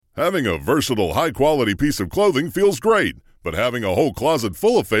Having a versatile, high-quality piece of clothing feels great, but having a whole closet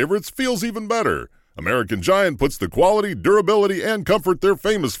full of favorites feels even better. American Giant puts the quality, durability, and comfort they're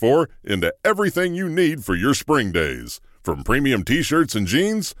famous for into everything you need for your spring days. From premium t-shirts and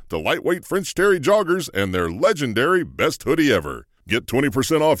jeans to lightweight French terry joggers and their legendary best hoodie ever. Get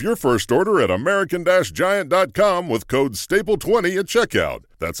 20% off your first order at American-Giant.com with code STAPLE20 at checkout.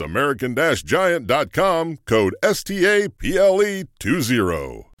 That's American-Giant.com, code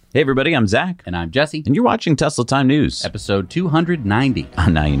STAPLE20. Hey everybody, I'm Zach. And I'm Jesse. And you're watching Tesla Time News. Episode 290.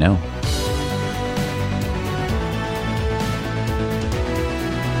 Now you know.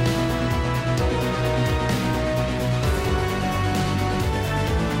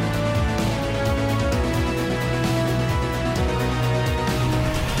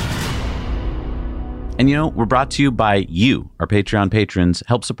 And you know, we're brought to you by you, our Patreon patrons.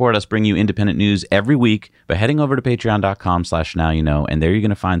 Help support us bring you independent news every week by heading over to patreon.com/nowyouknow, and there you're going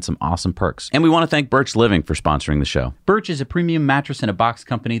to find some awesome perks. And we want to thank Birch Living for sponsoring the show. Birch is a premium mattress in a box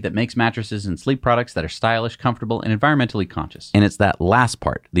company that makes mattresses and sleep products that are stylish, comfortable, and environmentally conscious. And it's that last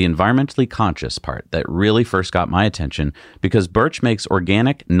part, the environmentally conscious part, that really first got my attention, because Birch makes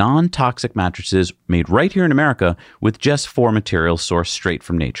organic, non-toxic mattresses made right here in America with just 4 materials sourced straight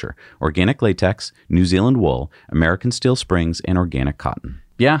from nature: organic latex, New Zealand wool, American steel springs, and organic cotton.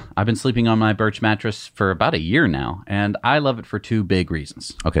 Yeah, I've been sleeping on my Birch mattress for about a year now, and I love it for 2 big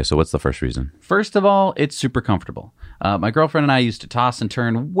reasons. Okay, so what's the first reason? First of all, it's super comfortable. My girlfriend and I used to toss and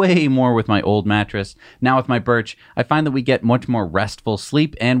turn way more with my old mattress. Now with my Birch, I find that we get much more restful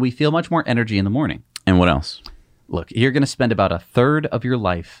sleep, and we feel much more energy in the morning. And what else? Look, you're going to spend about a third of your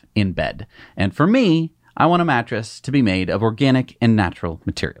life in bed. And for me, I want a mattress to be made of organic and natural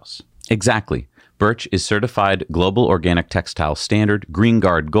materials. Exactly. Birch is certified Global Organic Textile Standard, Green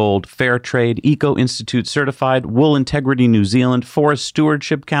Guard Gold, Fair Trade, Eco Institute certified, Wool Integrity New Zealand, Forest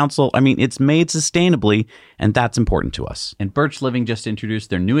Stewardship Council. I mean, it's made sustainably, and that's important to us. And Birch Living just introduced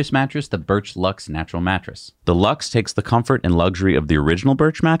their newest mattress, the Birch Luxe Natural Mattress. The Luxe takes the comfort and luxury of the original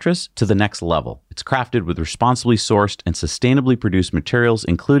Birch mattress to the next level. It's crafted with responsibly sourced and sustainably produced materials,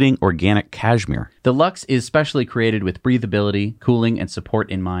 including organic cashmere. The Luxe is specially created with breathability, cooling, and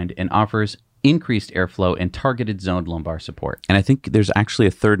support in mind, and offers increased airflow and targeted zoned lumbar support. And I think there's actually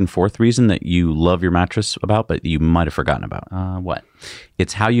a third and fourth reason that you love your mattress about, but you might have forgotten about. What?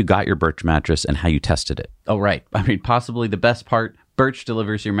 It's how you got your Birch mattress and how you tested it. Oh, right. I mean, possibly the best part. Birch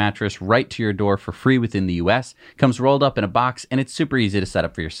delivers your mattress right to your door for free within the U.S., comes rolled up in a box, and it's super easy to set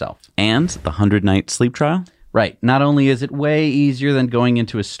up for yourself. And the 100-night sleep trial? Right. Not only is it way easier than going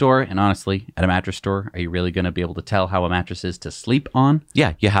into a store, and honestly, at a mattress store, are you really going to be able to tell how a mattress is to sleep on?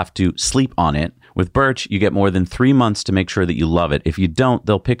 Yeah, you have to sleep on it. With Birch, you get more than 3 months to make sure that you love it. If you don't,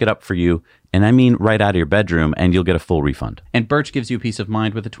 they'll pick it up for you, and I mean right out of your bedroom, and you'll get a full refund. And Birch gives you peace of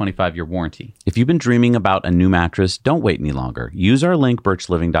mind with a 25-year warranty. If you've been dreaming about a new mattress, don't wait any longer. Use our link,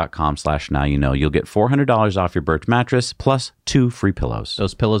 birchliving.com/nowyouknow. You'll get $400 off your Birch mattress, plus 2 free pillows.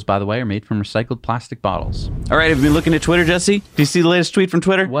 Those pillows, by the way, are made from recycled plastic bottles. All right, have you been looking at Twitter, Jesse? Do you see the latest tweet from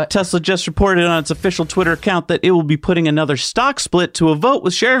Twitter? What? Tesla just reported on its official Twitter account that it will be putting another stock split to a vote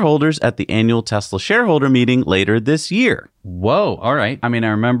with shareholders at the annual Tesla shareholder meeting later this year. Whoa, all right. I mean, I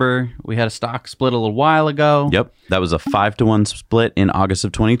remember we had a stock split a little while ago. Yep, that was a 5-to-1 split in August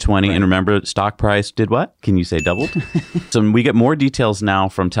of 2020. Right. And remember, stock price did what? Can you say doubled? So we get more details now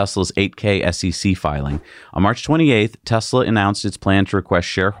from Tesla's 8K SEC filing. On March 28th, Tesla announced its plan to request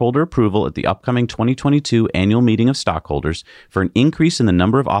shareholder approval at the upcoming 2022 annual meeting of stockholders for an increase in the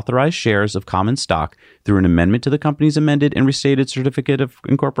number of authorized shares of common stock through an amendment to the company's amended and restated certificate of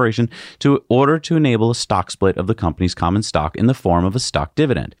incorporation to order to enable a stock split of the company's common stock in the form of a stock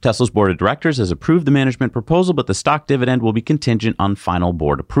dividend. Tesla's board of directors has approved the management proposal, but the stock dividend will be contingent on final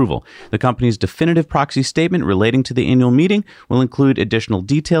board approval. The company's definitive proxy statement relating to the annual meeting will include additional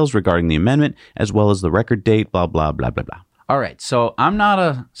details regarding the amendment, as well as the record date, blah, blah, blah, blah, blah. All right, so I'm not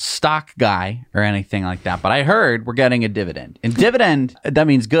a stock guy or anything like that, but I heard we're getting a dividend. And dividend, that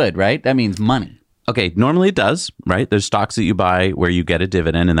means good, right? That means money. Okay, normally it does, right? There's stocks that you buy where you get a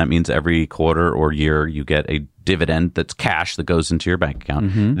dividend, and that means every quarter or year you get a dividend that's cash that goes into your bank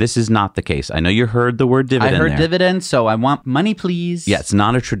account. Mm-hmm. This is not the case. I know you heard the word dividend. I heard dividend, so I want money, please. Yeah, it's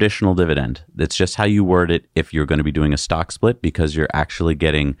not a traditional dividend. It's just how you word it if you're going to be doing a stock split, because you're actually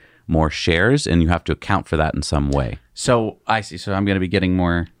getting more shares, and you have to account for that in some way. So I see. So I'm going to be getting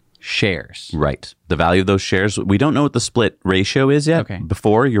more shares. Right. The value of those shares, we don't know what the split ratio is yet. Okay.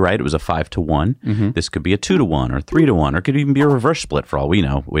 Before, you're right, it was a 5-to-1. Mm-hmm. This could be a 2-to-1 or 3-to-1, or it could even be a reverse split for all we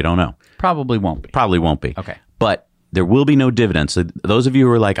know. We don't know. Probably won't be. Probably won't be. Okay. But there will be no dividends. So those of you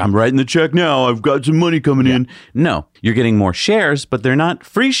who are like, I'm writing the check now, I've got some money coming in. No, you're getting more shares, but they're not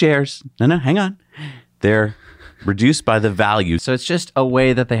free shares. No, hang on. They're reduced by the value. So it's just a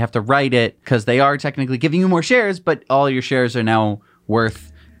way that they have to write it because they are technically giving you more shares, but all your shares are now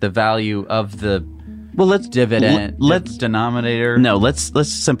worth the value of the dividend. Let's denominator. No, let's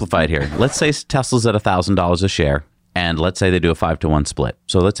simplify it here. Let's say Tesla's at $1,000 a share, and let's say they do a 5-to-1 split.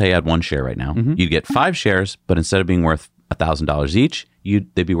 So let's say you had one share right now. You'd get 5 shares, but instead of being worth $1,000 each,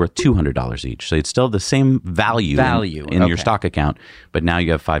 they'd be worth $200 each. So you'd still have the same value in your stock account, but now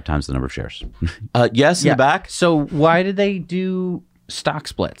you have 5 times the number of shares. Yes, in the back. So why did they do stock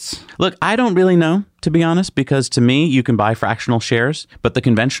splits? Look, I don't really know, to be honest, because to me, you can buy fractional shares, but the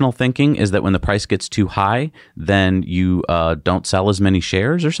conventional thinking is that when the price gets too high, then you don't sell as many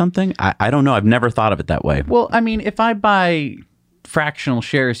shares or something. I don't know. I've never thought of it that way. Well, I mean, if I buy fractional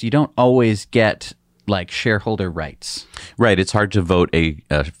shares, you don't always get like shareholder rights. Right. It's hard to vote a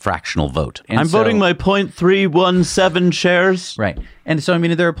fractional vote. And I'm voting my 0.317 shares. Right. And so, I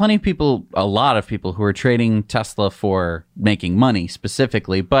mean, there are plenty of people, a lot of people who are trading Tesla for making money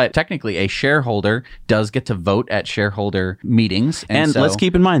specifically, but technically a shareholder does get to vote at shareholder meetings. And let's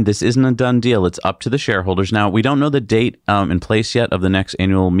keep in mind, this isn't a done deal. It's up to the shareholders. Now, we don't know the date in place yet of the next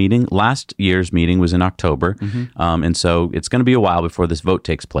annual meeting. Last year's meeting was in October. And so it's going to be a while before this vote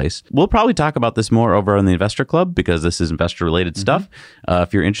takes place. We'll probably talk about this more over on the Investor Club because this is investor-related stuff.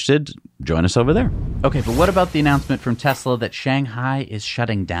 If you're interested, join us over there. Okay, but what about the announcement from Tesla that Shanghai is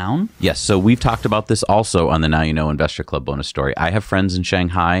shutting down? Yes, so we've talked about this also on the Now You Know Investor Club bonus story. I have friends in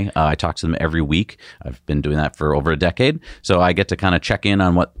Shanghai. I talk to them every week. I've been doing that for over a decade. So I get to kind of check in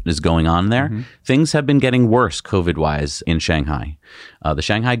on what is going on there. Things have been getting worse COVID-wise in Shanghai. The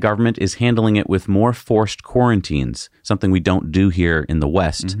Shanghai government is handling it with more forced quarantines, something we don't do here in the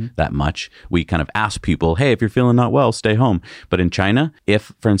West that much. We kind of ask people, hey, if you're feeling not well, stay home. But in China,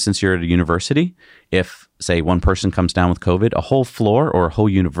 if, for instance, you're at a university, if, say, one person comes down with COVID, a whole floor or a whole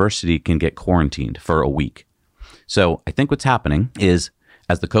university can get quarantined for a week. So I think what's happening is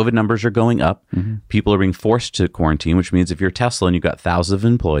as the COVID numbers are going up, people are being forced to quarantine, which means if you're Tesla and you've got thousands of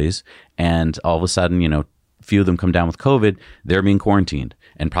employees and all of a sudden, few of them come down with COVID, they're being quarantined.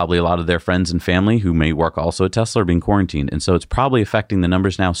 And probably a lot of their friends and family who may work also at Tesla are being quarantined. And so it's probably affecting the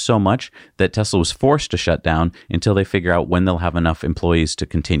numbers now so much that Tesla was forced to shut down until they figure out when they'll have enough employees to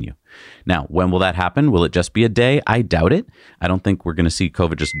continue. Now, when will that happen? Will it just be a day? I doubt it. I don't think we're going to see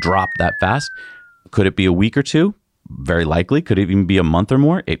COVID just drop that fast. Could it be a week or two? Very likely. Could it even be a month or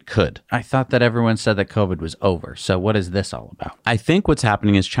more? It could. I thought that everyone said that COVID was over. So what is this all about? I think what's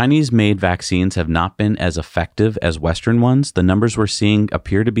happening is Chinese-made vaccines have not been as effective as Western ones. The numbers we're seeing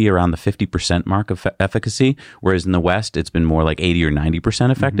appear to be around the 50% mark of efficacy, whereas in the West, it's been more like 80 or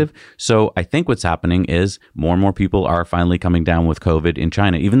 90% effective. So I think what's happening is more and more people are finally coming down with COVID in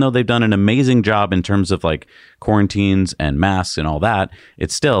China. Even though they've done an amazing job in terms of like quarantines and masks and all that,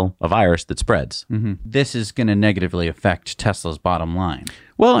 it's still a virus that spreads. This is going to negatively affect Tesla's bottom line.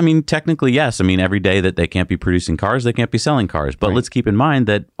 Well, I mean, technically, yes. I mean, every day that they can't be producing cars, they can't be selling cars. But let's keep in mind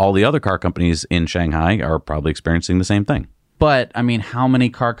that all the other car companies in Shanghai are probably experiencing the same thing. But, I mean, how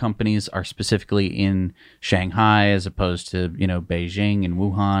many car companies are specifically in Shanghai as opposed to, Beijing and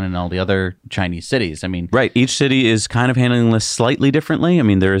Wuhan and all the other Chinese cities? I mean... Right. Each city is kind of handling this slightly differently. I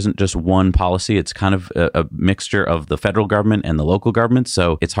mean, there isn't just one policy. It's kind of a mixture of the federal government and the local government.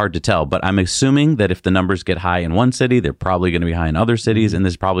 So it's hard to tell. But I'm assuming that if the numbers get high in one city, they're probably going to be high in other cities. And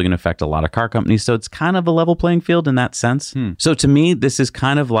this is probably going to affect a lot of car companies. So it's kind of a level playing field in that sense. So to me, this is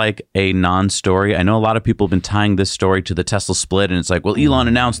kind of like a non-story. I know a lot of people have been tying this story to the Tesla split, and it's like, well, Elon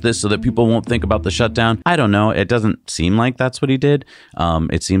announced this so that people won't think about the shutdown. I don't know. It doesn't seem like that's what he did.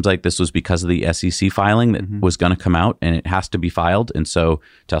 It seems like this was because of the SEC filing that was going to come out, and it has to be filed, and so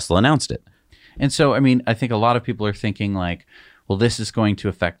Tesla announced it. And so, I mean, I think a lot of people are thinking like, well, this is going to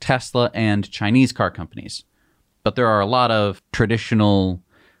affect Tesla and Chinese car companies. But there are a lot of traditional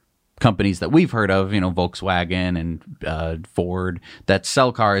companies that we've heard of, Volkswagen and Ford, that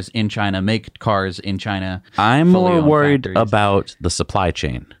sell cars in China, make cars in China. I'm more worried about the supply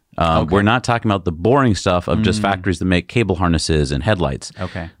chain. We're not talking about the boring stuff of just factories that make cable harnesses and headlights.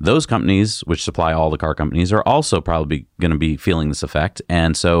 Okay. Those companies, which supply all the car companies, are also probably going to be feeling this effect.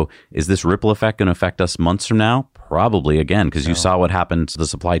 And so is this ripple effect going to affect us months from now? Probably, again, because you saw what happened to the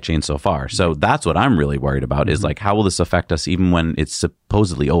supply chain so far. So that's what I'm really worried about is like, how will this affect us even when it's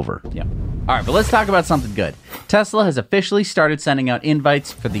supposedly over? Yeah. All right, but let's talk about something good. Tesla has officially started sending out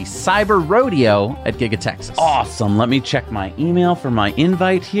invites for the Cyber Rodeo at Giga Texas. Awesome. Let me check my email for my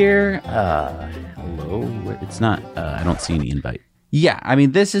invite here. Hello. It's not, I don't see any invite. Yeah, I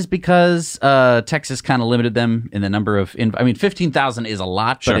mean, this is because Texas kind of limited them in the number of. 15,000 is a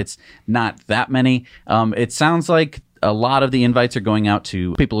lot, Sure. but it's not that many. It sounds like a lot of the invites are going out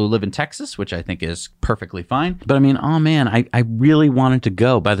to people who live in Texas, which I think is perfectly fine. But I mean, oh man, I really wanted to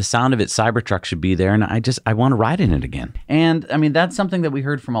go. By the sound of it, Cybertruck should be there, and I want to ride in it again. And I mean, that's something that we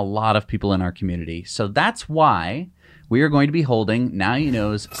heard from a lot of people in our community. So that's why we are going to be holding Now You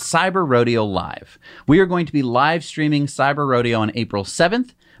Know's Cyber Rodeo Live. We are going to be live streaming Cyber Rodeo on April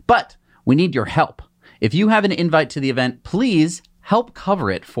 7th, but we need your help. If you have an invite to the event, please help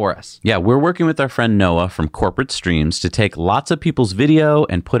cover it for us. Yeah, we're working with our friend Noah from Corporate Streams to take lots of people's video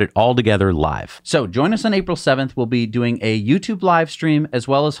and put it all together live. So join us on April 7th. We'll be doing a YouTube live stream as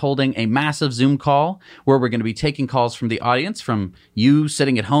well as holding a massive Zoom call where we're going to be taking calls from the audience, from you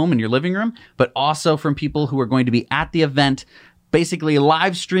sitting at home in your living room, but also from people who are going to be at the event, basically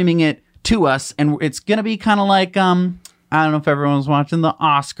live streaming it to us. And it's going to be kind of like, I don't know if everyone's watching the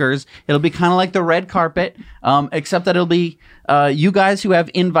Oscars. It'll be kind of like the red carpet, except that it'll be you guys who have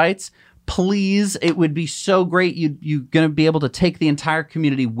invites. Please, it would be so great. You're going to be able to take the entire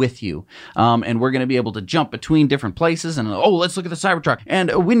community with you. And we're going to be able to jump between different places. And, let's look at the Cybertruck.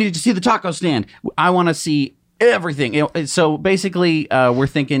 And we need to see the taco stand. I want to see everything. So basically, we're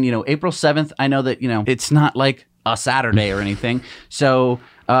thinking, April 7th. I know that, it's not like a Saturday or anything. So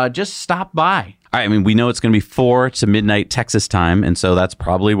just stop by. All right, I mean, we know it's going to be 4 to midnight Texas time, and so that's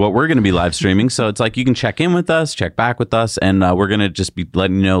probably what we're going to be live streaming. So it's like you can check in with us, check back with us, and we're going to just be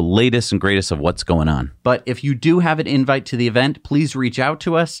letting you know latest and greatest of what's going on. But if you do have an invite to the event, please reach out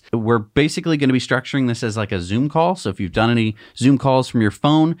to us. We're basically going to be structuring this as like a Zoom call. So if you've done any Zoom calls from your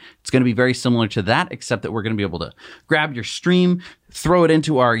phone, it's going to be very similar to that, except that we're going to be able to grab your stream, throw it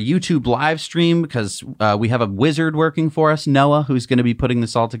into our YouTube live stream, because we have a wizard working for us, Noah, who's going to be putting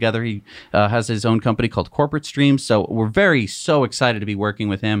this all together. He has his own company called Corporate Streams, so we're so excited to be working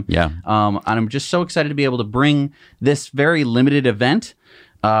with him. Yeah. And I'm just so excited to be able to bring this very limited event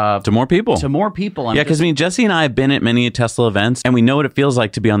to more people. Yeah, because Jesse and I have been at many Tesla events, and we know what it feels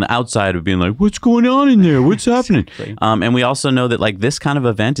like to be on the outside of being like, what's going on in there? What's happening? Exactly. And we also know that like this kind of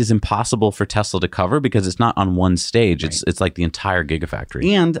event is impossible for Tesla to cover because it's not on one stage. Right. It's like the entire Gigafactory.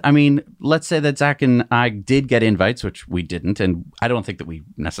 And I mean, let's say that Zach and I did get invites, which we didn't, and I don't think that we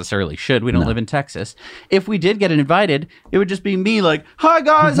necessarily should. We don't live in Texas. If we did get invited, it would just be me like, hi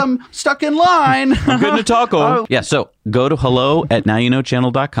guys, I'm stuck in line. I'm getting a taco. Yeah, so go to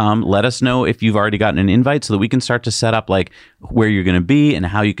hello@nowyouknowchannel.com. Let us know if you've already gotten an invite so that we can start to set up like where you're going to be and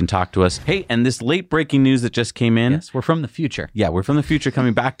how you can talk to us. Hey, and this late breaking news that just came in. Yes, we're from the future. Yeah, we're from the future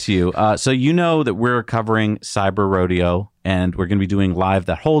coming back to you. So you know that we're covering Cyber Rodeo and we're going to be doing live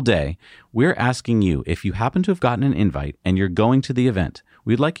that whole day. We're asking you, if you happen to have gotten an invite and you're going to the event,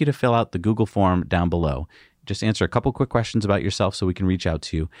 we'd like you to fill out the Google form down below. Just answer a couple quick questions about yourself so we can reach out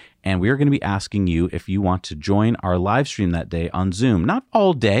to you. And we are going to be asking you if you want to join our live stream that day on Zoom. Not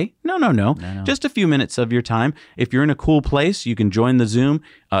all day. No. Just a few minutes of your time. If you're in a cool place, you can join the Zoom,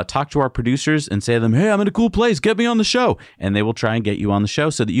 talk to our producers and say to them, hey, I'm in a cool place. Get me on the show. And they will try and get you on the show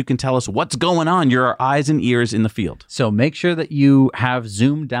so that you can tell us what's going on. You're our eyes and ears in the field. So make sure that you have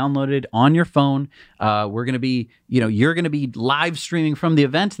Zoom downloaded on your phone. We're going to be, you're going to be live streaming from the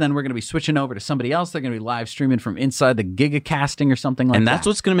event. Then we're going to be switching over to somebody else. They're going to be live streaming from inside the Gigacasting or something like that. And that's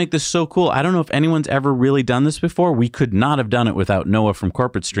what's going to make this so cool. I don't know if anyone's ever really done this before. We could not have done it without Noah from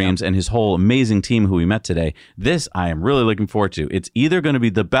Corporate Streams and his whole amazing team who we met today. This I am really looking forward to. It's either going to be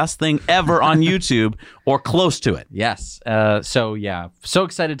the best thing ever on YouTube or close to it. Yes. So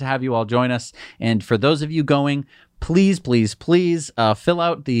excited to have you all join us. And for those of you going, please fill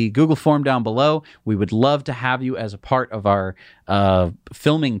out the Google form down below. We would love to have you as a part of our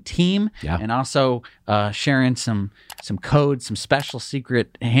filming team, and also sharing some codes, some special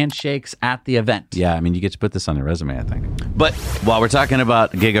secret handshakes at the event. Yeah, I mean, you get to put this on your resume, I think. But while we're talking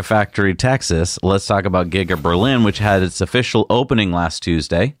about Gigafactory Texas, let's talk about Giga Berlin, which had its official opening last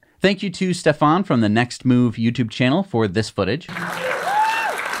Tuesday. Thank you to Stefan from the Next Move YouTube channel for this footage.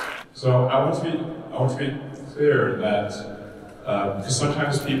 So I want to be clear that because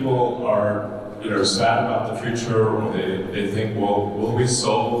sometimes people are sad about the future, or they think, well, will we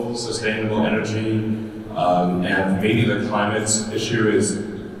solve sustainable energy, and maybe the climate issue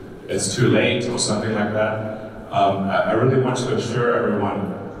is too late or something like that. I really want to assure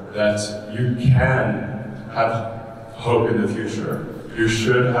everyone that you can have hope in the future. You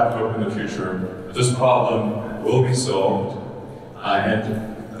should have hope in the future. This problem will be solved,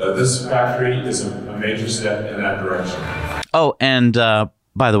 and this factory is a major step in that direction. Oh, and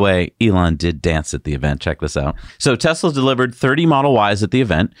By the way, Elon did dance at the event. Check this out. So Tesla delivered 30 Model Ys at the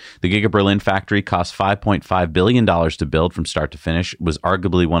event. The Giga Berlin factory cost $5.5 billion to build from start to finish. It was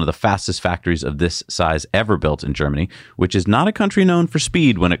arguably one of the fastest factories of this size ever built in Germany, which is not a country known for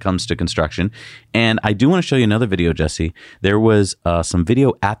speed when it comes to construction. And I do want to show you another video, Jesse. There was some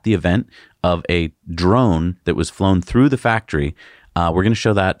video at the event of a drone that was flown through the factory. We're going to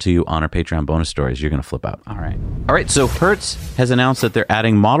show that to you on our Patreon bonus stories. You're going to flip out. All right. All right. So Hertz has announced that they're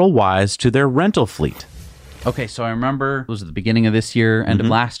adding Model Ys to their rental fleet. Okay, so I remember it was at the beginning of this year, end of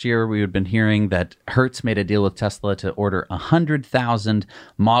last year, we had been hearing that Hertz made a deal with Tesla to order 100,000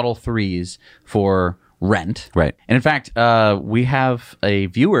 Model 3s for rent. Right. And in fact, we have a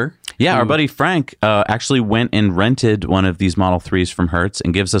viewer. Yeah, our buddy Frank actually went and rented one of these Model 3s from Hertz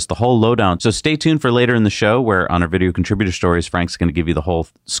and gives us the whole lowdown. So stay tuned for later in the show where on our video contributor stories, Frank's going to give you the whole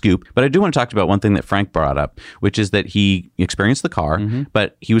scoop. But I do want to talk about one thing that Frank brought up, which is that he experienced the car,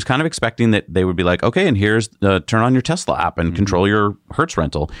 but he was kind of expecting that they would be like, okay, and here's turn on your Tesla app and control your Hertz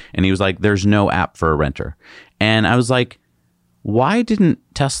rental. And he was like, there's no app for a renter. And I was like, why didn't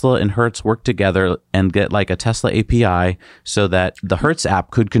Tesla and Hertz work together and get like a Tesla API so that the Hertz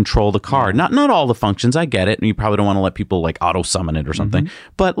app could control the car? Not all the functions, I get it, and you probably don't want to let people like auto summon it or something.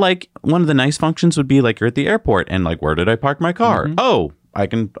 But like one of the nice functions would be like you're at the airport and like, where did I park my car? Oh, I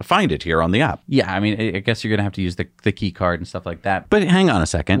can find it here on the app. Yeah, I mean, I guess you're going to have to use the key card and stuff like that. But hang on a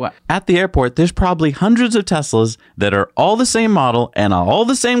second. What? At the airport, there's probably hundreds of Teslas that are all the same model and all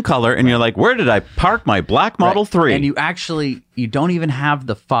the same color. And you're like, where did I park my black Model 3? And you don't even have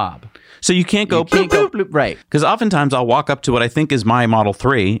the fob. So you can't go, You can't bloop, go, bloop. right. Because oftentimes I'll walk up to what I think is my Model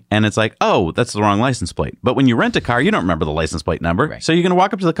 3 and it's like, oh, that's the wrong license plate. But when you rent a car, you don't remember the license plate number. Right. So you're going to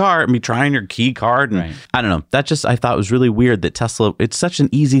walk up to the car and be trying your key card. And I don't know. That just, I thought was really weird that Tesla, it's such an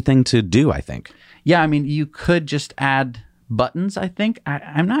easy thing to do, I think. Yeah, I mean, you could just add buttons, I think.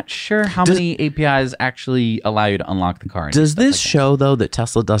 I'm not sure how many APIs actually allow you to unlock the car. Does this show, though, that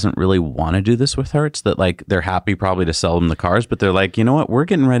Tesla doesn't really want to do this with Hertz? That, like, they're happy probably to sell them the cars, but they're like, you know what? We're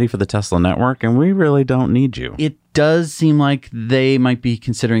getting ready for the Tesla network, and we really don't need you. It does seem like they might be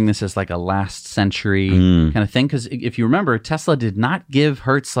considering this as like a last century kind of thing. Because if you remember, Tesla did not give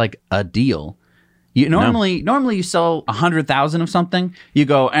Hertz like a deal. Normally you sell 100,000 of something. You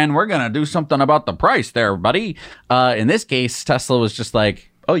go, and we're gonna do something about the price, there, buddy. In this case, Tesla was just like,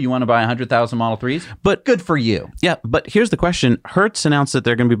 oh, you want to buy 100,000 Model 3s? But good for you. Yeah, but here's the question: Hertz announced that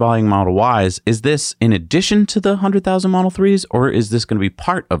they're going to be buying Model Ys. Is this in addition to the 100,000 Model 3s, or is this going to be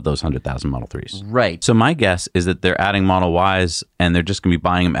part of those 100,000 Model 3s? Right. So my guess is that they're adding Model Ys, and they're just going to be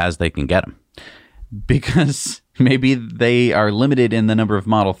buying them as they can get them. Because maybe they are limited in the number of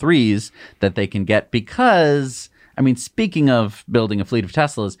Model 3s that they can get because, I mean, speaking of building a fleet of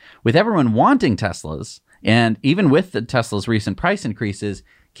Teslas, with everyone wanting Teslas, and even with the Tesla's recent price increases,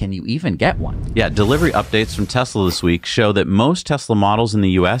 can you even get one? Yeah, delivery updates from Tesla this week show that most Tesla models in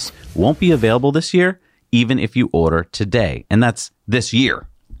the U.S. won't be available this year, even if you order today. And that's this year.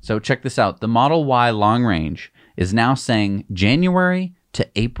 So check this out. The Model Y long range is now saying January to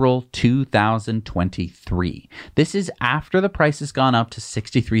April 2023. This is after the price has gone up to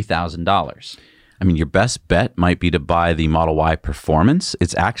 $63,000. I mean, your best bet might be to buy the Model Y Performance.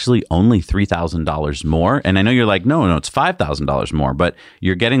 It's actually only $3,000 more. And I know you're like, no, it's $5,000 more, but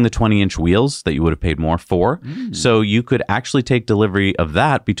you're getting the 20-inch wheels that you would have paid more for. So you could actually take delivery of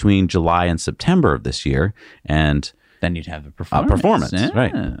that between July and September of this year. And then you'd have the performance.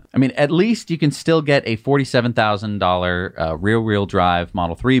 Right. I mean, at least you can still get a $47,000 rear-wheel drive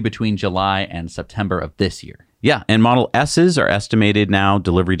Model 3 between July and September of this year. Yeah, and Model S's are estimated now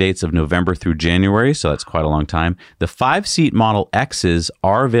delivery dates of November through January, so that's quite a long time. The 5-seat Model X's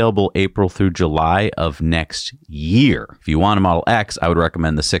are available April through July of next year. If you want a Model X, I would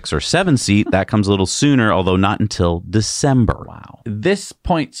recommend the 6 or 7-seat. That comes a little sooner, although not until December. Wow. This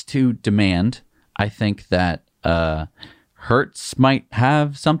points to demand. I think that Hertz might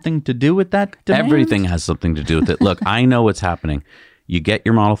have something to do with that demand. Everything has something to do with it. Look, I know what's happening. You get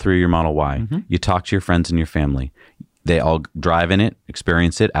your Model 3 or your Model Y. You talk to your friends and your family. They all drive in it,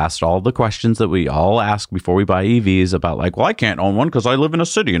 experience it, ask all the questions that we all ask before we buy EVs about like, well, I can't own one because I live in a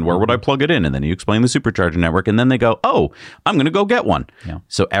city and where would I plug it in? And then you explain the supercharger network and then they go, oh, I'm going to go get one. Yeah.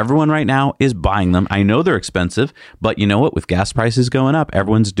 So everyone right now is buying them. I know they're expensive, but you know what? With gas prices going up,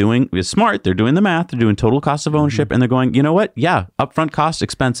 everyone's is smart. They're doing the math. They're doing total cost of ownership and they're going, you know what? Yeah, upfront cost,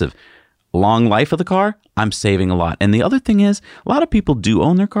 expensive. Long life of the car, I'm saving a lot. And the other thing is, a lot of people do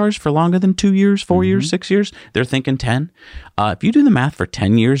own their cars for longer than 2 years, 4 years, 6 years. They're thinking 10. If you do the math for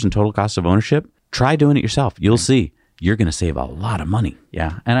 10 years in total cost of ownership, try doing it yourself. You'll see you're going to save a lot of money.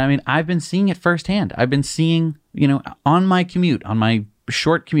 Yeah. And I mean, I've been seeing it firsthand. I've been seeing, on my commute, on my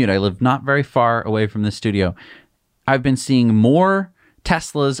short commute, I live not very far away from the studio. I've been seeing more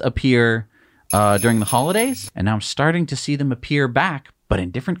Teslas appear during the holidays, and now I'm starting to see them appear back, but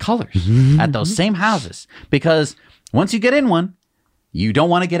in different colors at those same houses. Because once you get in one, you don't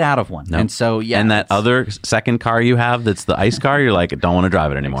want to get out of one. Nope. And so, yeah. And that other second car you have that's the ICE car, you're like, I don't want to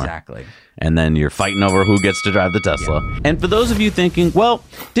drive it anymore. Exactly. And then you're fighting over who gets to drive the Tesla. Yeah. And for those of you thinking, well,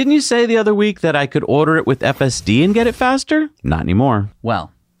 didn't you say the other week that I could order it with FSD and get it faster? Not anymore.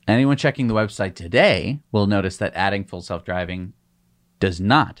 Well, anyone checking the website today will notice that adding full self-driving does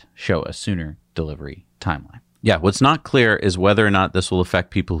not show a sooner delivery timeline. Yeah, what's not clear is whether or not this will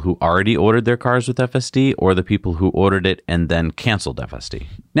affect people who already ordered their cars with FSD or the people who ordered it and then canceled FSD.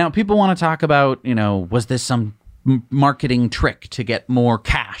 Now, people want to talk about, was this some marketing trick to get more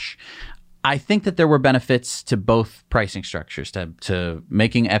cash? I think that there were benefits to both pricing structures, to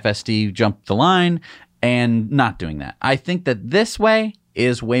making FSD jump the line and not doing that. I think that this way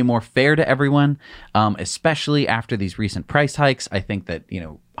is way more fair to everyone, especially after these recent price hikes. I think that,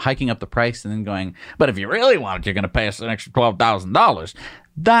 hiking up the price and then going, but if you really want it, you're going to pay us an extra $12,000.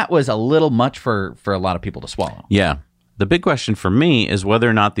 That was a little much for a lot of people to swallow. Yeah. The big question for me is whether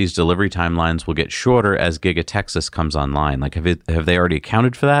or not these delivery timelines will get shorter as Giga Texas comes online. Like, have they already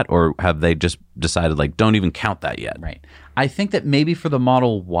accounted for that, or have they just decided, like, don't even count that yet? Right. I think that maybe for the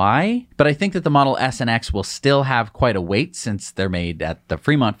Model Y, but I think that the Model S and X will still have quite a wait since they're made at the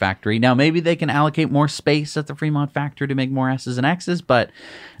Fremont factory. Now, maybe they can allocate more space at the Fremont factory to make more S's and X's, but...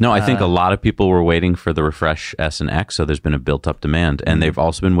 No, I think a lot of people were waiting for the refresh S and X, so there's been a built-up demand. And they've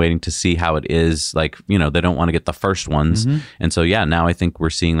also been waiting to see how it is. Like, they don't want to get the first ones. And so, yeah, now I think we're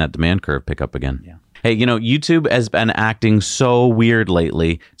seeing that demand curve pick up again. Yeah. Hey, YouTube has been acting so weird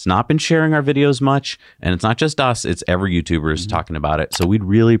lately. It's not been sharing our videos much, and it's not just us, it's every YouTuber is talking about it. So we'd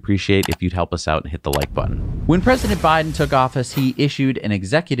really appreciate if you'd help us out and hit the like button. When President Biden took office, he issued an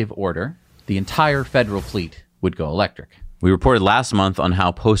executive order. The entire federal fleet would go electric. We reported last month on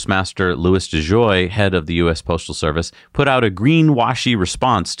how Postmaster Louis DeJoy, head of the U.S. Postal Service, put out a greenwashy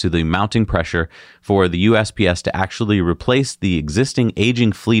response to the mounting pressure for the USPS to actually replace the existing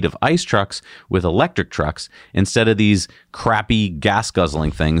aging fleet of ICE trucks with electric trucks instead of these crappy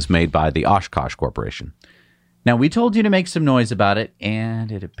gas-guzzling things made by the Oshkosh Corporation. Now, we told you to make some noise about it,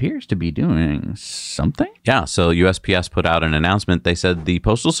 and it appears to be doing something. Yeah, so USPS put out an announcement. They said the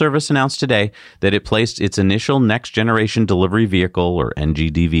Postal Service announced today that it placed its initial Next Generation Delivery Vehicle, or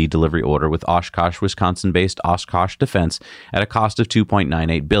NGDV, delivery order with Oshkosh, Wisconsin-based Oshkosh Defense at a cost of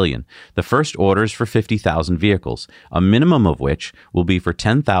 $2.98 billion. The first order is for 50,000 vehicles, a minimum of which will be for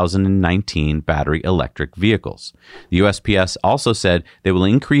 10,019 battery electric vehicles. The USPS also said they will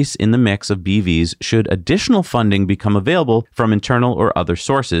increase in the mix of BEVs should additional funding become available from internal or other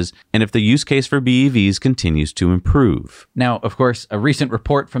sources, and if the use case for BEVs continues to improve. Now, of course, a recent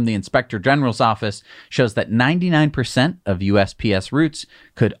report from the Inspector General's office shows that 99% of USPS routes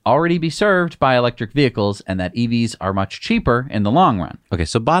could already be served by electric vehicles, and that EVs are much cheaper in the long run. Okay,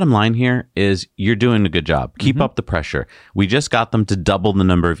 so bottom line here is you're doing a good job. Keep up the pressure. We just got them to double the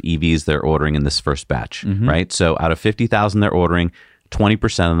number of EVs they're ordering in this first batch, right? So out of 50,000 they're ordering,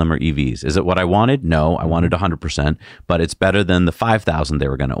 20% of them are EVs. Is it what I wanted? No, I wanted 100%, but it's better than the 5,000 they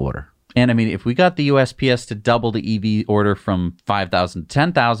were going to order. And I mean, if we got the USPS to double the EV order from 5,000 to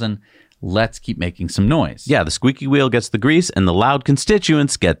 10,000, let's keep making some noise. Yeah, the squeaky wheel gets the grease and the loud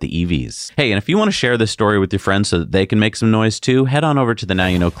constituents get the EVs. Hey, and if you want to share this story with your friends so that they can make some noise too, head on over to the Now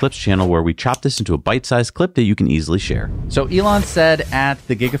You Know Clips channel where we chop this into a bite-sized clip that you can easily share. So Elon said at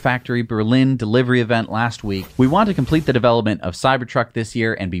the Gigafactory Berlin delivery event last week, we want to complete the development of Cybertruck this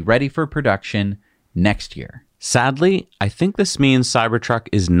year and be ready for production next year. Sadly, I think this means Cybertruck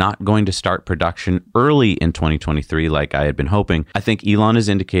is not going to start production early in 2023 like I had been hoping. I think Elon is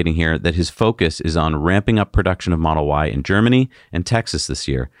indicating here that his focus is on ramping up production of Model Y in Germany and Texas this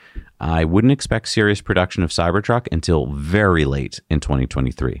year. I wouldn't expect serious production of Cybertruck until very late in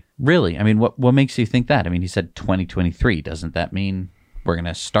 2023. Really? I mean, what makes you think that? I mean, he said 2023. Doesn't that mean we're going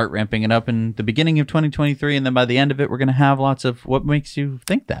to start ramping it up in the beginning of 2023, and then by the end of it, we're going to have lots of... What makes you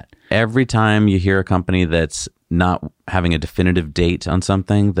think that? Every time you hear a company that's not having a definitive date on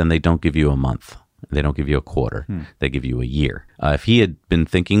something, then they don't give you a month. They don't give you a quarter. They give you a year. If he had been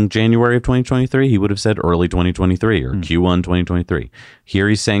thinking January of 2023, he would have said early 2023 or Q1 2023. Here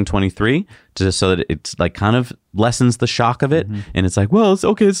he's saying 23 just so that it's like kind of lessens the shock of it. And it's like, well, it's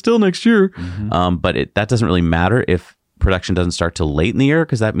okay. It's still next year. But that doesn't really matter if production doesn't start till late in the year,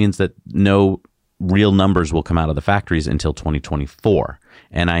 because that means that no real numbers will come out of the factories until 2024.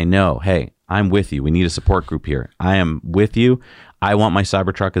 And I know, hey, I'm with you. We need a support group here. I am with you. I want my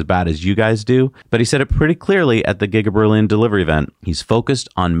Cybertruck as bad as you guys do. But he said it pretty clearly at the Giga Berlin delivery event. He's focused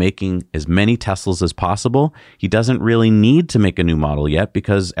on making as many Teslas as possible. He doesn't really need to make a new model yet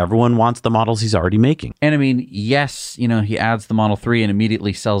because everyone wants the models he's already making. And I mean, yes, he adds the Model 3 and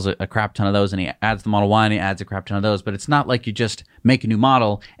immediately sells a crap ton of those, and he adds the Model Y and he adds a crap ton of those. But it's not like you just make a new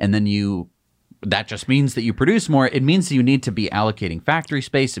model and then that just means that you produce more. It means that you need to be allocating factory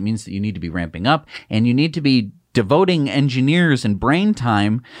space. It means that you need to be ramping up, and you need to be devoting engineers and brain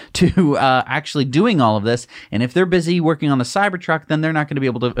time to actually doing all of this. And if they're busy working on the Cybertruck, then they're not going to be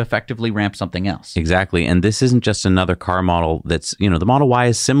able to effectively ramp something else. Exactly. And this isn't just another car model that's, the Model Y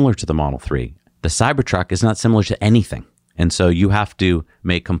is similar to the Model 3. The Cybertruck is not similar to anything. And so you have to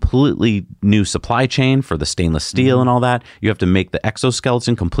make completely new supply chain for the stainless steel and all that. You have to make the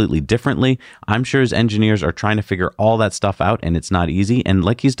exoskeleton completely differently. I'm sure his engineers are trying to figure all that stuff out, and it's not easy. And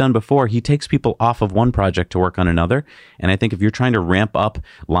like he's done before, he takes people off of one project to work on another. And I think if you're trying to ramp up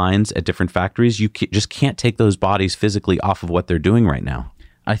lines at different factories, you just can't take those bodies physically off of what they're doing right now.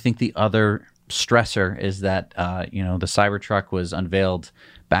 I think the other stressor is that, the Cybertruck was unveiled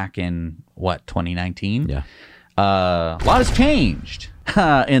back in, 2019? Yeah. A lot has changed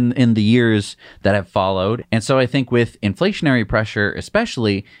in the years that have followed. And so I think with inflationary pressure,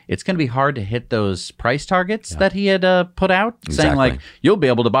 especially, it's going to be hard to hit those price targets that he had put out, saying like, you'll be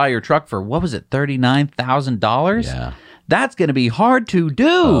able to buy your truck for, what was it, $39,000? Yeah. That's going to be hard to do.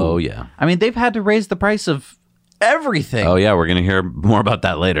 Oh, yeah. I mean, they've had to raise the price of everything. Oh, yeah. We're going to hear more about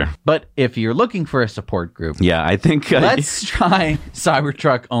that later. But if you're looking for a support group, yeah, I think let's try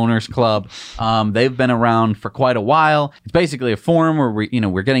Cybertruck Owners Club. They've been around for quite a while. It's basically a forum where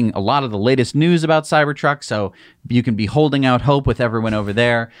we're getting a lot of the latest news about Cybertruck, so you can be holding out hope with everyone over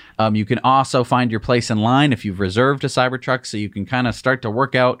there. You can also find your place in line if you've reserved a Cybertruck, so you can kind of start to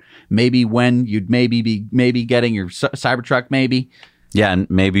work out maybe when you'd maybe be getting your Cybertruck maybe. Yeah, and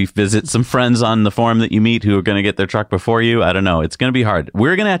maybe visit some friends on the forum that you meet who are going to get their truck before you. I don't know. It's going to be hard.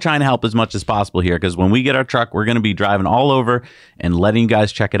 We're going to try and help as much as possible here because when we get our truck, we're going to be driving all over and letting you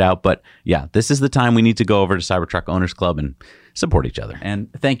guys check it out. But yeah, this is the time we need to go over to Cybertruck Owners Club and support each other. And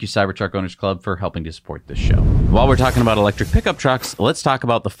thank you, Cybertruck Owners Club, for helping to support this show. While we're talking about electric pickup trucks, let's talk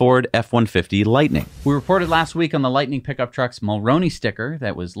about the Ford F-150 Lightning. We reported last week on the Lightning pickup truck's Mulroney sticker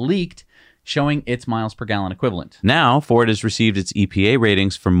that was leaked, showing its miles per gallon equivalent. Now, Ford has received its EPA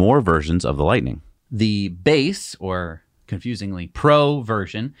ratings for more versions of the Lightning. The base, or confusingly Pro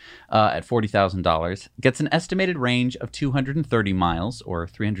version, at $40,000, gets an estimated range of 230 miles, or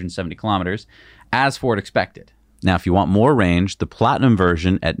 370 kilometers, as Ford expected. Now, if you want more range, the Platinum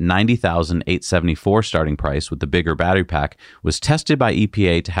version at $90,874 starting price with the bigger battery pack was tested by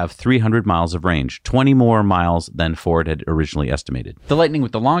EPA to have 300 miles of range, 20 more miles than Ford had originally estimated. The Lightning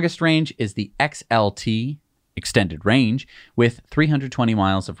with the longest range is the XLT extended range with 320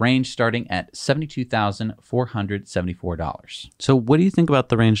 miles of range starting at $72,474. So what do you think about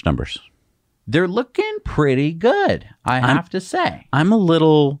the range numbers? They're looking pretty good, I have to say. I'm a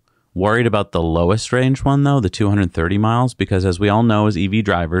little worried about the lowest range one, though, the 230 miles, because as we all know as EV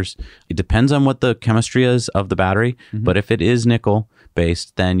drivers, it depends on what the chemistry is of the battery. Mm-hmm. But if it is nickel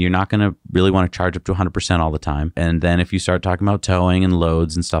based, then you're not going to really want to charge up to 100% all the time. And then if you start talking about towing and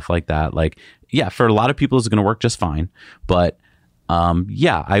loads and stuff like that, yeah, for a lot of people, it's going to work just fine. But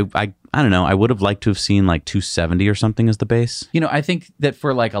yeah, I don't know. I would have liked to have seen 270 or something as the base. I think that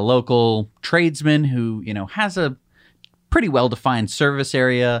for a local tradesman who, has a pretty well-defined service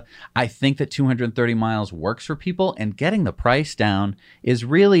area, I think that 230 miles works for people, and getting the price down is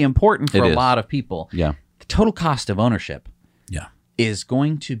really important for a lot of people. Yeah. The total cost of ownership is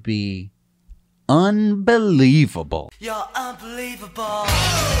going to be unbelievable. You're unbelievable.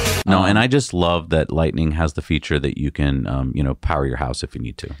 No, and I just love that Lightning has the feature that you can, power your house if you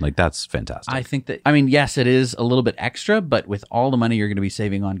need to. That's fantastic. I think that, yes, it is a little bit extra, but with all the money you're going to be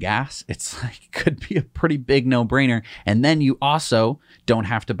saving on gas, it's could be a pretty big no-brainer. And then you also don't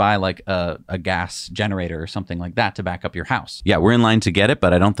have to buy a gas generator or something like that to back up your house. Yeah, we're in line to get it,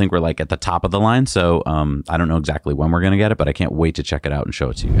 but I don't think we're at the top of the line. So I don't know exactly when we're going to get it, but I can't wait to check it out and show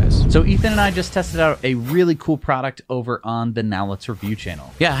it to you guys. So Ethan and I just tested out a really cool product over on the Now Let's Review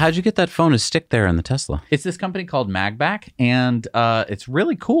channel. Yeah, how'd you get that phone to stick there in the Tesla? It's this company called MagBack, and it's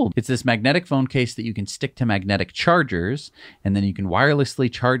really cool. It's this magnetic phone case that you can stick to magnetic chargers, and then you can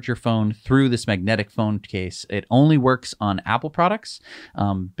wirelessly charge your phone through this magnetic phone case. It only works on Apple products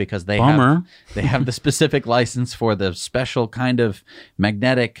because they have the specific license for the special kind of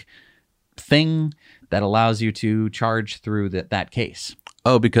magnetic thing that allows you to charge through that case.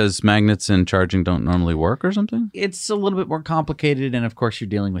 Oh, because magnets and charging don't normally work or something? It's a little bit more complicated, and of course you're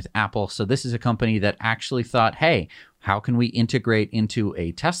dealing with Apple. So this is a company that actually thought, hey, how can we integrate into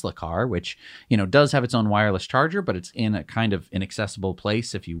a Tesla car, which, does have its own wireless charger, but it's in a kind of inaccessible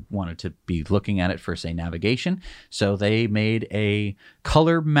place if you wanted to be looking at it for, say, navigation. So they made a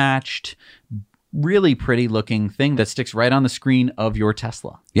color-matched, really pretty looking thing that sticks right on the screen of your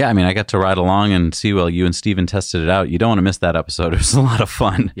Tesla. Yeah, I mean, I got to ride along and see while you and Steven tested it out. You don't want to miss that episode. It was a lot of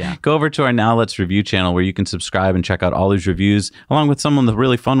fun. Yeah. Go over to our Now Let's Review channel where you can subscribe and check out all these reviews, along with some of the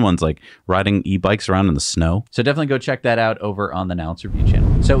really fun ones like riding e-bikes around in the snow. So definitely go check that out over on the Now Let's Review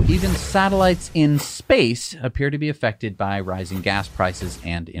channel. So even satellites in space appear to be affected by rising gas prices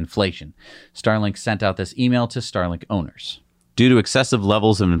and inflation. Starlink sent out this email to Starlink owners. Due to excessive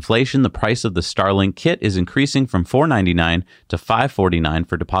levels of inflation, the price of the Starlink kit is increasing from $4.99 to $5.49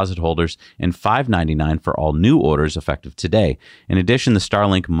 for deposit holders and $5.99 for all new orders effective today. In addition, the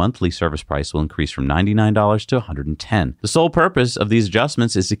Starlink monthly service price will increase from $99 to $110. The sole purpose of these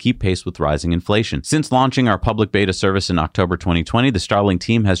adjustments is to keep pace with rising inflation. Since launching our public beta service in October 2020, the Starlink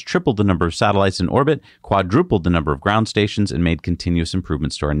team has tripled the number of satellites in orbit, quadrupled the number of ground stations, and made continuous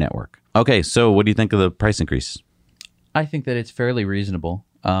improvements to our network. Okay, so what do you think of the price increase? I think that it's fairly reasonable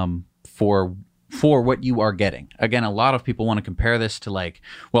for what you are getting. Again, a lot of people want to compare this to like,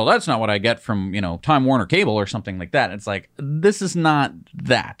 well, that's not what I get from, Time Warner Cable or something like that. It's like, this is not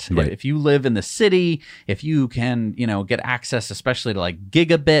that. Right. If you live in the city, if you can, get access, especially to like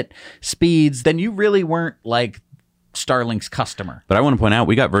gigabit speeds, then you really weren't like Starlink's customer. But I want to point out,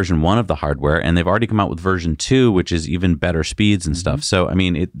 we got version 1 of the hardware, and they've already come out with version 2, which is even better speeds and stuff. So, I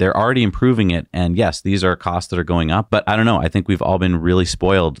mean, they're already improving it. And yes, these are costs that are going up. But I don't know. I think we've all been really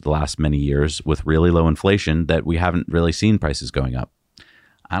spoiled the last many years with really low inflation that we haven't really seen prices going up.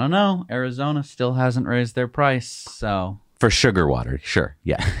 I don't know. Arizona still hasn't raised their price, so... For sugar water, sure,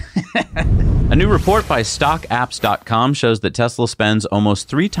 yeah. A new report by StockApps.com shows that Tesla spends almost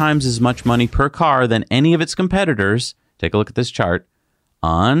 3 times as much money per car than any of its competitors, take a look at this chart,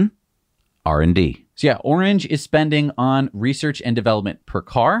 on R&D. So yeah, Orange is spending on research and development per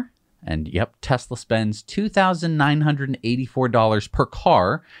car. And yep, Tesla spends $2,984 per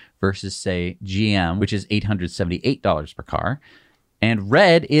car versus, say, GM, which is $878 per car. And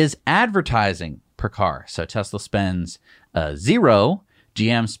Red is advertising per car. So Tesla spends $0,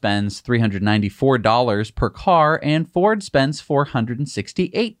 GM spends $394 per car, and Ford spends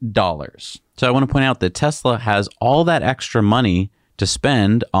 $468. So I want to point out that Tesla has all that extra money to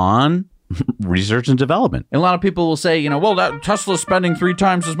spend on research and development. And a lot of people will say, well, that Tesla's spending 3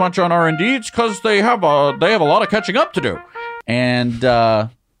 times as much on R&D. It's because they have a lot of catching up to do. And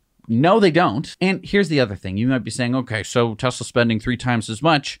no, they don't. And here's the other thing. You might be saying, okay, so Tesla's spending 3 times as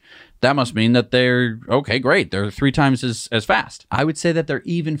much. That must mean that they're, okay, great. They're 3 times as fast. I would say that they're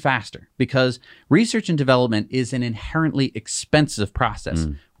even faster because research and development is an inherently expensive process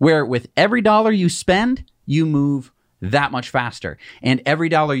where with every dollar you spend, you move that much faster. And every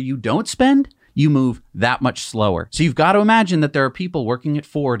dollar you don't spend, you move that much slower. So you've got to imagine that there are people working at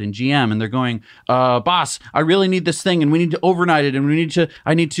Ford and GM and they're going, boss, I really need this thing and we need to overnight it and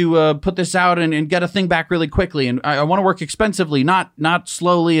I need to put this out and get a thing back really quickly. And I want to work expensively, not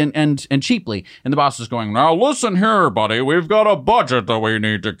slowly and cheaply. And the boss is going, now listen here, buddy, we've got a budget that we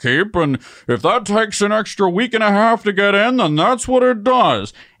need to keep. And if that takes an extra week and a half to get in, then that's what it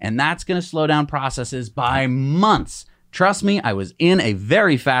does. And that's going to slow down processes by months. Trust me, I was in a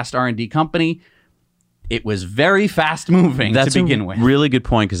very fast R&D company. It was very fast moving to begin with. That's a really good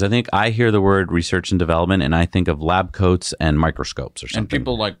point because I think I hear the word research and development and I think of lab coats and microscopes or something. And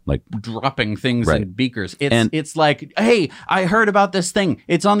people like dropping things right. in beakers. It's like, hey, I heard about this thing.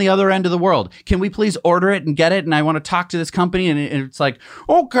 It's on the other end of the world. Can we please order it and get it? And I want to talk to this company. And it's like,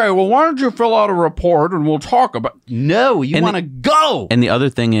 okay, well, why don't you fill out a report and we'll talk about it. No, you want to go. And the other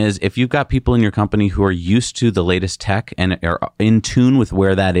thing is, if you've got people in your company who are used to the latest tech and are in tune with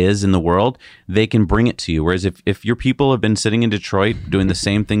where that is in the world, they can bring it to you. Whereas if your people have been sitting in Detroit doing the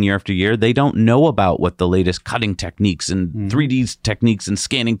same thing year after year, they don't know about what the latest cutting techniques and 3D techniques and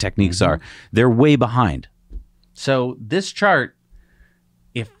scanning techniques are. They're way behind. So this chart,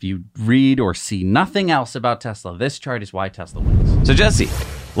 if you read or see nothing else about Tesla, this chart is why Tesla wins. So Jesse,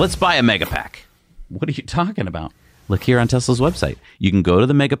 let's buy a mega pack. What are you talking about? Look here on Tesla's website. You can go to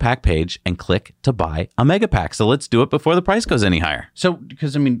the mega pack page and click to buy a mega pack. So let's do it before the price goes any higher. So,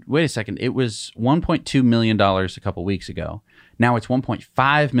 because wait a second. It was $1.2 million a couple weeks ago. Now it's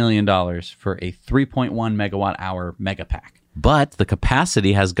 $1.5 million for a 3.1 megawatt hour mega pack. But the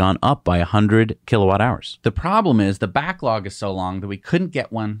capacity has gone up by 100 kilowatt hours. The problem is the backlog is so long that we couldn't get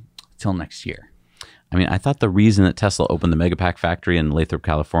one till next year. I mean, I thought the reason that Tesla opened the Megapack factory in Lathrop,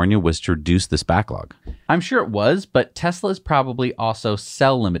 California was to reduce this backlog. I'm sure it was, but Tesla is probably also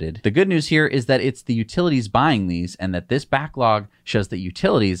cell limited. The good news here is that it's the utilities buying these, and that this backlog shows that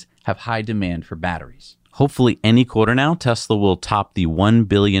utilities have high demand for batteries. Hopefully, any quarter now, Tesla will top the $1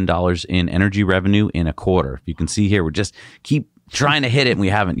 billion in energy revenue in a quarter. You can see here, we just keep trying to hit it, and we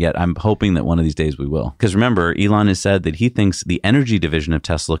haven't yet. I'm hoping that one of these days we will. Because remember, Elon has said that he thinks the energy division of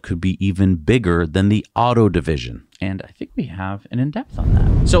Tesla could be even bigger than the auto division. And I think we have an in-depth on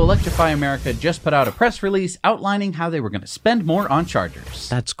that. So Electrify America just put out a press release outlining how they were going to spend more on chargers.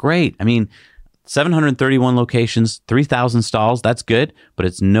 That's great. I mean, 731 locations, 3,000 stalls, that's good, but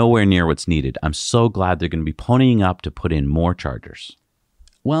it's nowhere near what's needed. I'm so glad they're going to be ponying up to put in more chargers.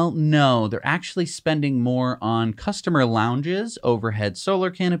 Well, no, they're actually spending more on customer lounges, overhead solar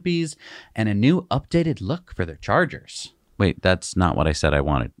canopies, and a new updated look for their chargers. Wait, that's not what I said I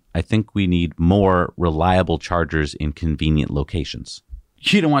wanted. I think we need more reliable chargers in convenient locations.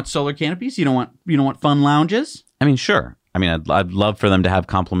 You don't want solar canopies? You don't want fun lounges? I mean, sure. I mean, I'd love for them to have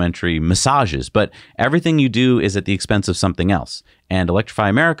complimentary massages, but everything you do is at the expense of something else. And Electrify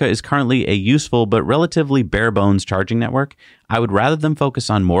America is currently a useful but relatively bare bones charging network. I would rather them focus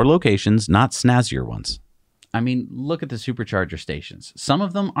on more locations, not snazzier ones. I mean, look at the supercharger stations. Some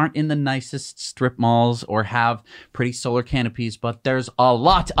of them aren't in the nicest strip malls or have pretty solar canopies, but there's a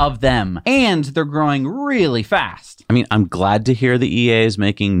lot of them. And they're growing really fast. I mean, I'm glad to hear the EA is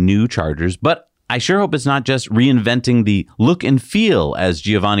making new chargers, but I sure hope it's not just reinventing the look and feel, as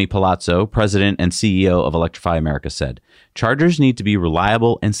Giovanni Palazzo, president and CEO of Electrify America, said. Chargers need to be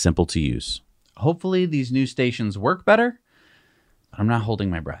reliable and simple to use. Hopefully these new stations work better, but I'm not holding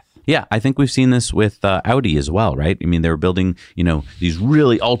my breath. Yeah, I think we've seen this with Audi as well, right? I mean, they were building, these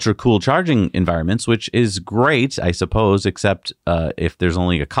really ultra cool charging environments, which is great, I suppose, except if there's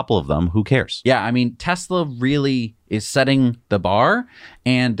only a couple of them, who cares? Yeah, I mean, Tesla really is setting the bar,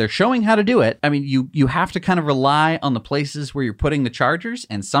 and they're showing how to do it. I mean, you have to kind of rely on the places where you're putting the chargers,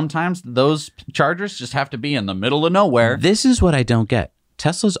 and sometimes those chargers just have to be in the middle of nowhere. This is what I don't get.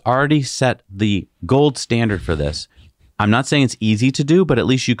 Tesla's already set the gold standard for this. I'm not saying it's easy to do, but at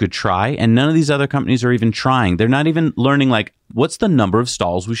least you could try. And none of these other companies are even trying. They're not even learning, like, what's the number of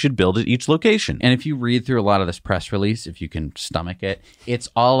stalls we should build at each location. And if you read through a lot of this press release, if you can stomach it, it's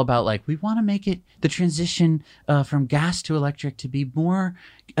all about, like, we want to make it the transition from gas to electric to be more,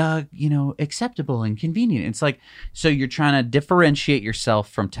 acceptable and convenient. It's like, so you're trying to differentiate yourself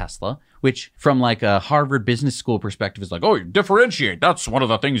from Tesla, which from like a Harvard Business School perspective is like, oh, you differentiate. That's one of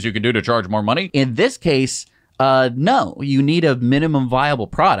the things you can do to charge more money. In this case, no, you need a minimum viable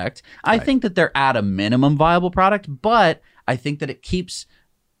product. I think that they're at a minimum viable product, but I think that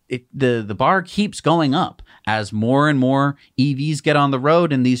the bar keeps going up as more and more EVs get on the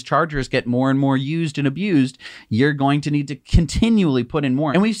road and these chargers get more and more used and abused. You're going to need to continually put in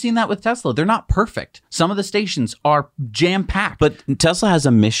more. And we've seen that with Tesla. They're not perfect. Some of the stations are jam-packed. But Tesla has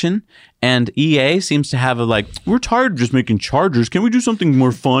a mission, and EA seems to have we're tired of just making chargers. Can we do something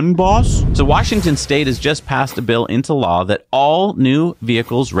more fun, boss? So Washington State has just passed a bill into law that all new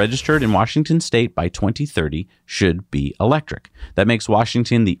vehicles registered in Washington State by 2030 should be electric. That makes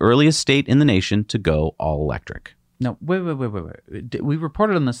Washington the earliest state in the nation to go all electric. No, wait. We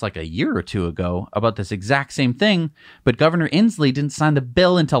reported on this like a year or two ago about this exact same thing, but Governor Inslee didn't sign the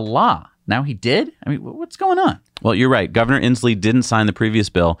bill into law. Now he did? I mean, what's going on? Well, you're right. Governor Inslee didn't sign the previous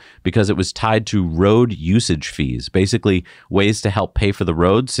bill because it was tied to road usage fees, basically ways to help pay for the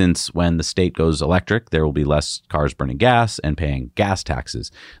road, since when the state goes electric, there will be less cars burning gas and paying gas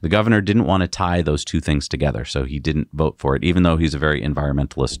taxes. The governor didn't want to tie those two things together, so he didn't vote for it, even though he's a very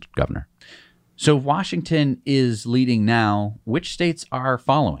environmentalist governor. So Washington is leading now. Which states are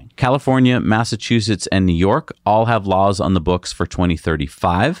following? California, Massachusetts, and New York all have laws on the books for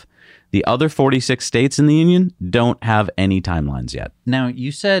 2035. The other 46 states in the union don't have any timelines yet. Now,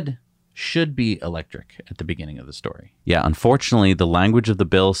 you said should be electric at the beginning of the story. Yeah, unfortunately, the language of the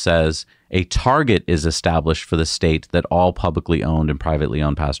bill says a target is established for the state that all publicly owned and privately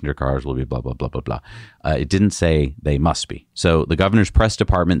owned passenger cars will be blah, blah, blah, blah, blah. It didn't say they must be. So the governor's press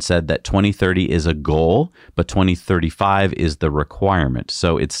department said that 2030 is a goal, but 2035 is the requirement.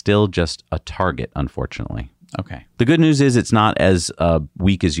 So it's still just a target, unfortunately. Okay. The good news is it's not as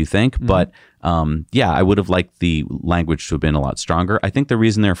weak as you think, but I would have liked the language to have been a lot stronger. I think the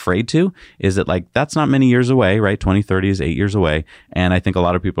reason they're afraid to is that that's not many years away, right? 2030 is 8 years away. And I think a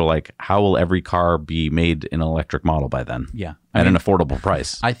lot of people are like, how will every car be made in an electric model by then? Yeah. At an affordable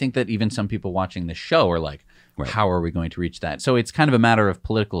price. I think that even some people watching the show are like, how are we going to reach that? So it's kind of a matter of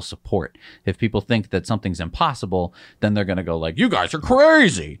political support. If people think that something's impossible, then they're going to go like, you guys are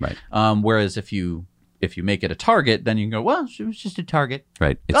crazy. Right. Whereas if you if you make it a target, then you can go, well, it was just a target.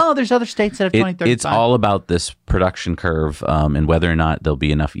 Right. There's other states that have 2035. It's all about this production curve and whether or not there'll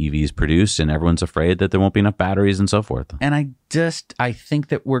be enough EVs produced, and everyone's afraid that there won't be enough batteries and so forth. And I think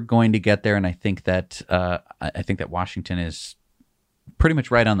that we're going to get there, and I think that Washington is pretty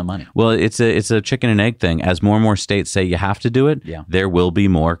much right on the money. Well, it's a chicken and egg thing. As more and more states say you have to do it, there will be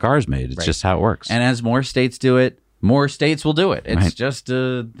more cars made. It's just how it works. And as more states do it, more states will do it. It's just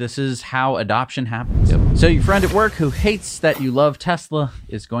this is how adoption happens. Yep. So your friend at work who hates that you love Tesla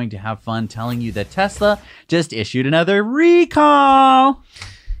is going to have fun telling you that Tesla just issued another recall.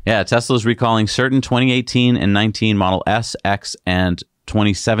 Yeah, Tesla's recalling certain 2018 and 19 Model S, X, and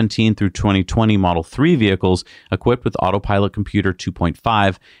 2017 through 2020 Model 3 vehicles equipped with Autopilot Computer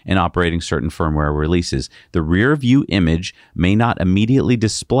 2.5 and operating certain firmware releases. The rear view image may not immediately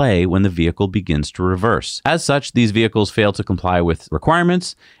display when the vehicle begins to reverse. As such, these vehicles fail to comply with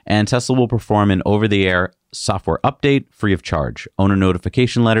requirements, and Tesla will perform an over-the-air software update free of charge. Owner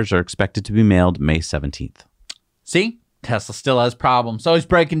notification letters are expected to be mailed May 17th. See? Tesla still has problems. Always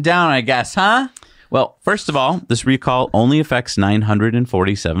breaking down, I guess, huh? Well, first of all, this recall only affects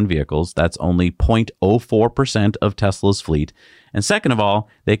 947 vehicles. That's only 0.04% of Tesla's fleet. And second of all,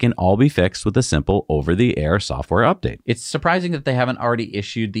 they can all be fixed with a simple over-the-air software update. It's surprising that they haven't already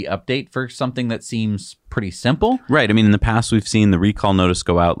issued the update for something that seems pretty simple. Right. I mean, in the past, we've seen the recall notice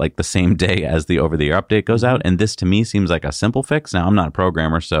go out like the same day as the over-the-air update goes out. And this, to me, seems like a simple fix. Now, I'm not a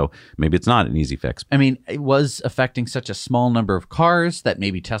programmer, so maybe it's not an easy fix. I mean, it was affecting such a small number of cars that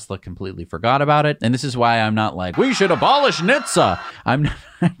maybe Tesla completely forgot about it. And this is why I'm not like, we should abolish NHTSA. I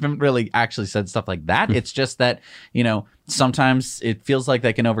haven't really actually said stuff like that. It's just that, sometimes it feels like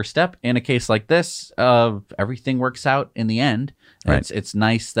they can overstep. In a case like this, everything works out in the end. Right. It's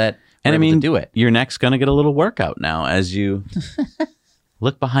nice that we're able to do it. Your neck's going to get a little workout now as you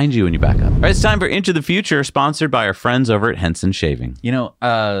look behind you when you back up. All right, it's time for Into the Future, sponsored by our friends over at Henson Shaving.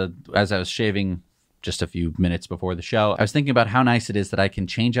 As I was shaving just a few minutes before the show, I was thinking about how nice it is that I can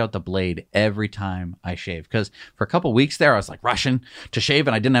change out the blade every time I shave. Because for a couple weeks there, I was like rushing to shave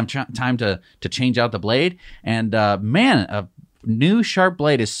and I didn't have time to change out the blade. And man, a new sharp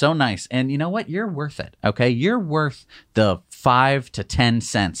blade is so nice. And you know what? You're worth it. Okay. You're worth the 5 to 10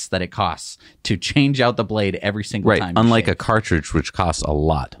 cents that it costs to change out the blade every single time. Unlike a cartridge, which costs a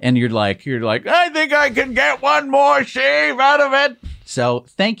lot. And you're like, I think I can get one more shave out of it. So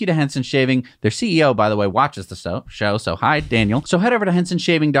thank you to Henson Shaving. Their CEO, by the way, watches the show. So hi, Daniel. So head over to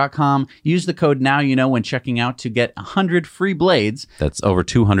hensonshaving.com. Use the code NOW when checking out to get 100 free blades. That's over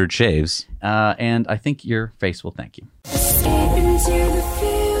 200 shaves. And I think your face will thank you.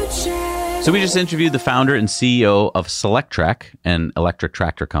 So we just interviewed the founder and CEO of Solectrac, an electric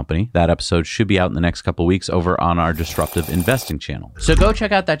tractor company. That episode should be out in the next couple of weeks over on our Disruptive Investing channel. So go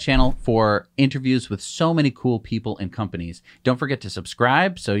check out that channel for interviews with so many cool people and companies. Don't forget to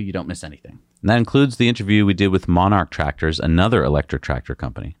subscribe so you don't miss anything. And that includes the interview we did with Monarch Tractors, another electric tractor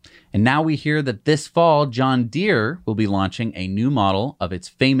company. And now we hear that this fall, John Deere will be launching a new model of its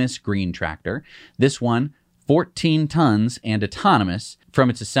famous green tractor. This one, 14 tons and autonomous, from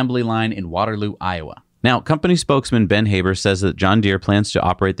its assembly line in Waterloo, Iowa. Now, company spokesman Ben Haber says that John Deere plans to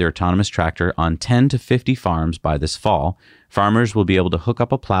operate their autonomous tractor on 10 to 50 farms by this fall. Farmers will be able to hook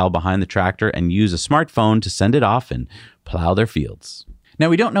up a plow behind the tractor and use a smartphone to send it off and plow their fields. Now,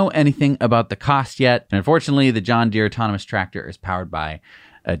 we don't know anything about the cost yet. And unfortunately, the John Deere autonomous tractor is powered by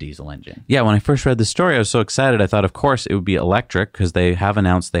a diesel engine. Yeah, when I first read the story, I was so excited. I thought, of course, it would be electric because they have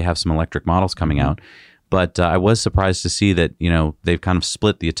announced they have some electric models coming out. But I was surprised to see that, they've kind of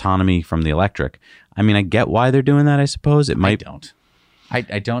split the autonomy from the electric. I mean, I get why they're doing that, I suppose. I don't.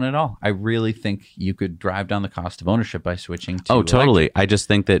 I don't at all. I really think you could drive down the cost of ownership by switching to totally. electric. I just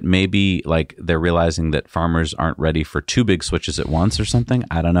think that maybe they're realizing that farmers aren't ready for two big switches at once or something.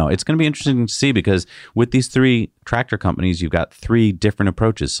 I don't know. It's going to be interesting to see because with these three tractor companies, you've got three different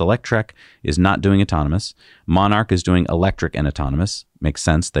approaches. Solectrac is not doing autonomous. Monarch is doing electric and autonomous. Makes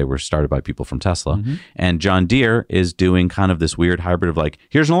sense. They were started by people from Tesla. Mm-hmm. And John Deere is doing kind of this weird hybrid of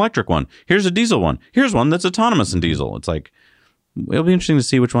here's an electric one. Here's a diesel one. Here's one that's autonomous and diesel. It's it'll be interesting to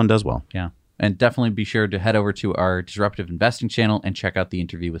see which one does well. Yeah. And definitely be sure to head over to our Disruptive Investing channel and check out the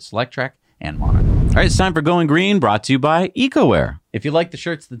interview with Solectrac and Monarch. All right, it's time for Going Green, brought to you by EcoWare. If you like the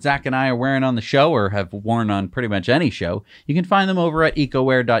shirts that Zach and I are wearing on the show or have worn on pretty much any show, you can find them over at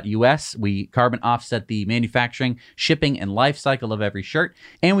ecoware.us. We carbon offset the manufacturing, shipping, and life cycle of every shirt,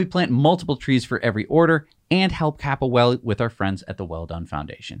 and we plant multiple trees for every order and help cap a well with our friends at the Well Done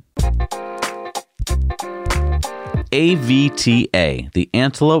Foundation. AVTA, the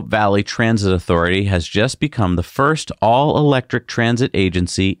Antelope Valley Transit Authority, has just become the first all-electric transit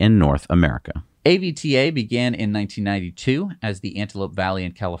agency in North America. AVTA began in 1992 as the Antelope Valley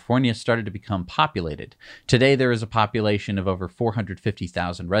in California started to become populated. Today, there is a population of over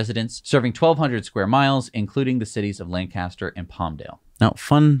 450,000 residents, serving 1,200 square miles, including the cities of Lancaster and Palmdale. Now,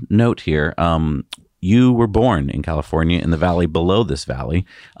 fun note here. You were born in California in the valley below this valley.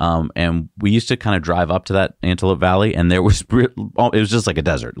 And we used to kind of drive up to that Antelope Valley, and it was just like a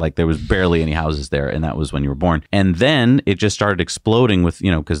desert. Like there was barely any houses there. And that was when you were born. And then it just started exploding with,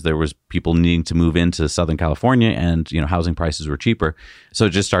 because there was people needing to move into Southern California and, housing prices were cheaper. So it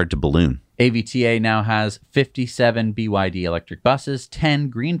just started to balloon. AVTA now has 57 BYD electric buses, 10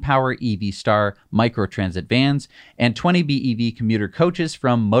 Green Power EV Star microtransit vans, and 20 BEV commuter coaches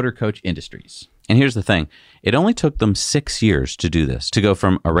from Motor Coach Industries. And here's the thing. It only took them 6 years to do this, to go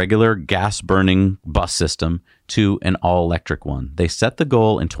from a regular gas-burning bus system to an all-electric one. They set the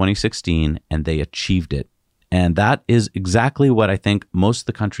goal in 2016, and they achieved it. And that is exactly what I think most of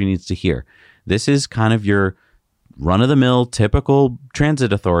the country needs to hear. This is kind of your run-of-the-mill, typical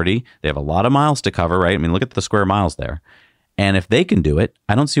transit authority. They have a lot of miles to cover, right? I mean, look at the square miles there. And if they can do it,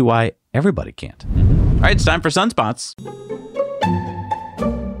 I don't see why everybody can't. All right, it's time for Sunspots.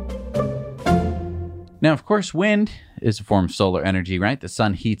 Now, of course, wind is a form of solar energy, right? The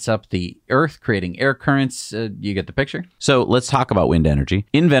sun heats up the earth, creating air currents. You get the picture? So let's talk about wind energy.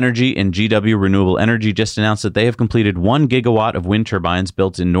 Invenergy and GW Renewable Energy just announced that they have completed 1 gigawatt of wind turbines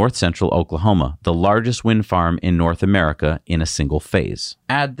built in north central Oklahoma, the largest wind farm in North America in a single phase.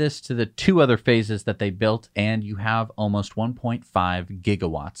 Add this to the 2 other phases that they built, and you have almost 1.5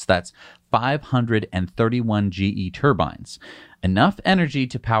 gigawatts. That's 531 GE turbines. Enough energy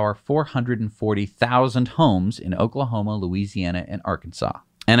to power 440,000 homes in Oklahoma, Louisiana, and Arkansas.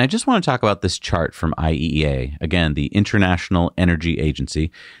 And I just want to talk about this chart from IEA, again, the International Energy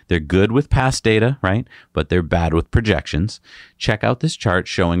Agency. They're good with past data, right? But they're bad with projections. Check out this chart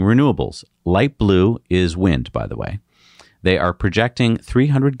showing renewables. Light blue is wind, by the way. They are projecting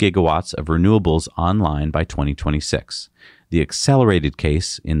 300 gigawatts of renewables online by 2026. The accelerated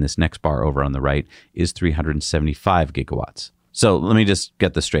case in this next bar over on the right is 375 gigawatts. So let me just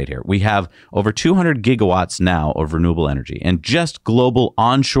get this straight here. We have over 200 gigawatts now of renewable energy, and just global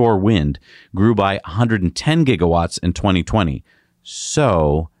onshore wind grew by 110 gigawatts in 2020.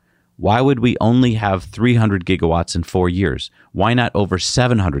 So why would we only have 300 gigawatts in 4 years? Why not over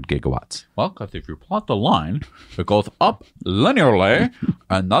 700 gigawatts? Well, because if you plot the line, it goes up linearly,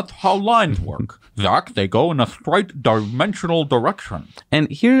 and that's how lines work. Zach, they go in a straight dimensional direction.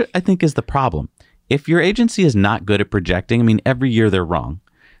 And here, I think, is the problem. If your agency is not good at projecting, I mean, every year they're wrong,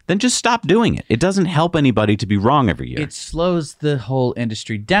 then just stop doing it. It doesn't help anybody to be wrong every year. It slows the whole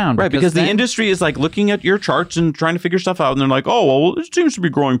industry down. Right, because the industry is like looking at your charts and trying to figure stuff out, and they're like, oh, well, it seems to be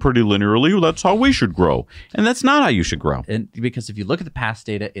growing pretty linearly. Well, that's how we should grow. And that's not how you should grow. And because if you look at the past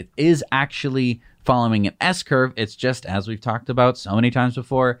data, it is actually following an S-curve. It's just, as we've talked about so many times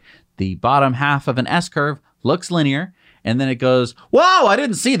before, the bottom half of an S-curve looks linear. And then it goes, whoa, I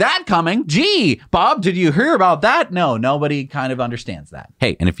didn't see that coming. Gee, Bob, did you hear about that? No, nobody kind of understands that.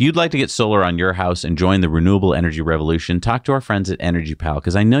 Hey, and if you'd like to get solar on your house and join the renewable energy revolution, talk to our friends at Energy Pal,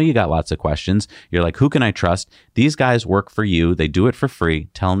 because I know you got lots of questions. You're like, who can I trust? These guys work for you. They do it for free.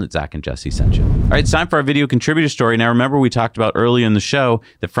 Tell them that Zach and Jesse sent you. All right, it's time for our video contributor story. Now, remember we talked about earlier in the show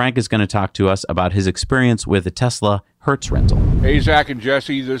that Frank is going to talk to us about his experience with a Tesla Hertz rental. Hey, Zach and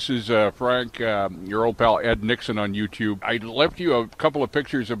Jesse, this is Frank, your old pal Ed Nixon on YouTube. I left you a couple of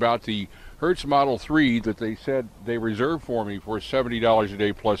pictures about the Hertz Model 3 that they said they reserved for me for $70 a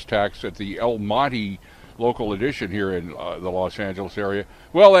day plus tax at the El Monte local edition here in the Los Angeles area.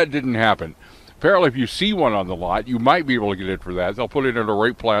 Well, that didn't happen. Apparently, if you see one on the lot, you might be able to get it for that. They'll put it in a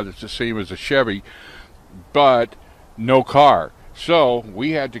rate plan that's the same as a Chevy, but no car. So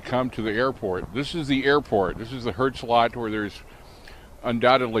we had to come to the airport. This is the airport. This is the Hertz lot where there's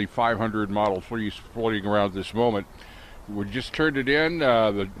undoubtedly 500 Model 3s floating around at this moment. We just turned it in.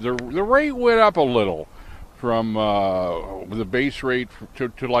 The rate went up a little from the base rate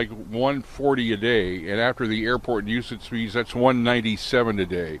to like $140 a day, and after the airport usage fees, that's $197 a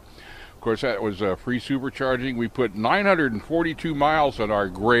day. Of course, that was free supercharging. We put 942 miles on our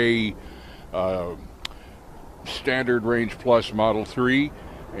gray Standard Range Plus Model 3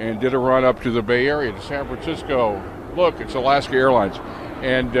 and did a run up to the Bay Area to San Francisco. Look, it's Alaska Airlines.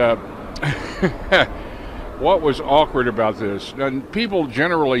 And what was awkward about this, and people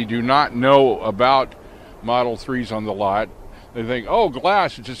generally do not know about Model 3s on the lot. They think, oh,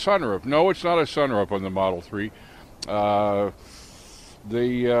 glass, it's a sunroof. No, it's not a sunroof on the Model 3.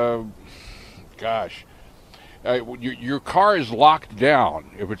 Your car is locked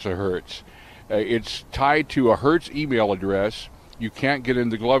down if it's a Hertz. It's tied to a Hertz email address. You can't get in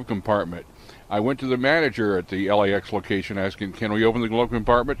the glove compartment. I went to the manager at the LAX location asking, can we open the glove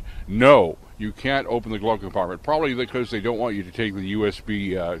compartment? No, you can't open the glove compartment, probably because they don't want you to take the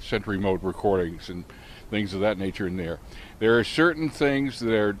USB Sentry mode recordings and things of that nature in there. There are certain things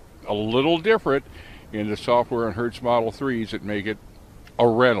that are a little different in the software on Hertz Model 3s that make it a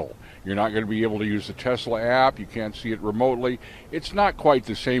rental. You're not going to be able to use the Tesla app. You can't see it remotely. It's not quite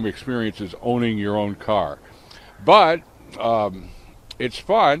the same experience as owning your own car. But it's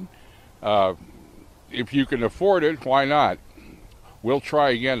fun. If you can afford it, why not? We'll try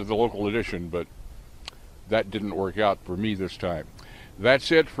again at the local edition, but that didn't work out for me this time.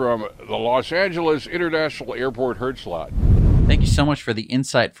 That's it from the Los Angeles International Airport Hertz lot. Thank you so much for the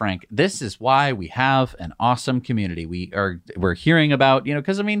insight, Frank. This is why we have an awesome community. We're hearing about,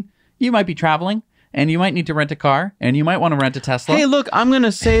 because I mean, you might be traveling and you might need to rent a car and you might want to rent a Tesla. Hey, look, I'm going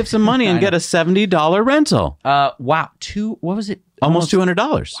to save some money and get a $70 rental. Wow. What was it? Almost $200.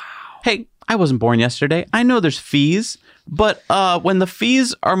 Wow. Hey, I wasn't born yesterday. I know there's fees, but when the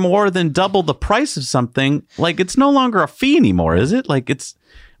fees are more than double the price of something, like it's no longer a fee anymore, is it? Like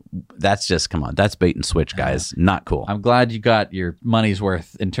that's just, come on, that's bait and switch, guys. Not cool. I'm glad you got your money's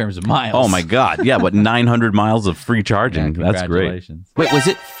worth in terms of miles. Oh my God. Yeah, 900 miles of free charging. Yeah, that's great. Wait, was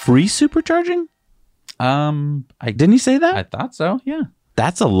it free supercharging? Didn't he say that? I thought so, yeah.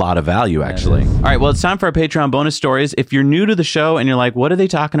 That's a lot of value, actually. All right, well, it's time for our Patreon bonus stories. If you're new to the show and you're like, what are they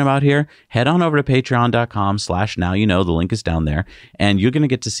talking about here? Head on over to patreon.com/nowyouknow. The link is down there. And you're going to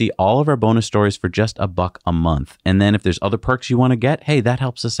get to see all of our bonus stories for just $1 a month. And then if there's other perks you want to get, hey, that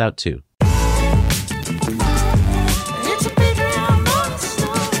helps us out too.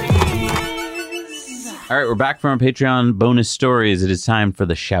 All right, we're back from our Patreon bonus stories. It is time for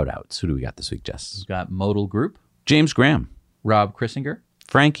the shout-outs. Who do we got this week, Jess? We've got Modal Group, James Graham, Rob Chrissinger,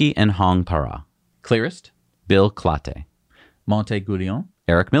 Frankie and Hong Tara, Clearest, Bill Clate, Monte Goulion,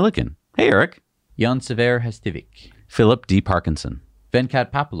 Eric Milliken. Hey, Eric. Jan Sever Hestivic, Philip D. Parkinson,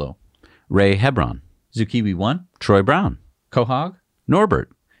 Venkat Papulo, Ray Hebron, Zukiwi1, Troy Brown, Kohog, Norbert,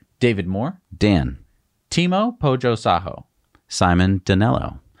 David Moore, Dan, Timo Pojo Saho, Simon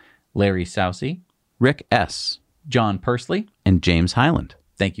Danello, Larry Sousey, Rick S., John Pursley, and James Highland.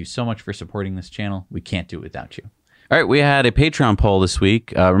 Thank you so much for supporting this channel. We can't do it without you. All right, we had a Patreon poll this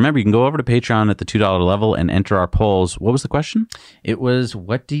week. Remember, you can go over to Patreon at the $2 level and enter our polls. What was the question? It was,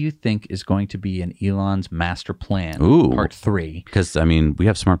 what do you think is going to be in Elon's master plan? Ooh. Part 3. Because, I mean, we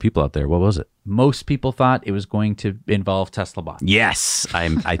have smart people out there. What was it? Most people thought it was going to involve Tesla bots. Yes,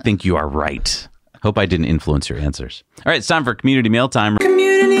 I think you are right. Hope I didn't influence your answers. All right, it's time for Community Mail Time.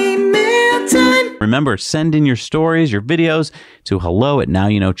 Community Mail Time. Remember, send in your stories, your videos to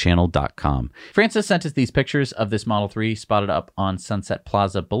hello@nowyouknowchannel.com. Francis sent us these pictures of this Model 3 spotted up on Sunset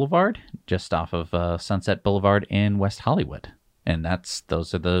Plaza Boulevard, just off of Sunset Boulevard in West Hollywood. And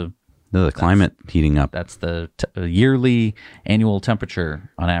those are the climate heating up. That's the yearly annual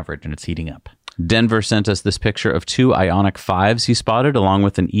temperature on average, and it's heating up. Denver sent us this picture of 2 Ioniq 5s he spotted along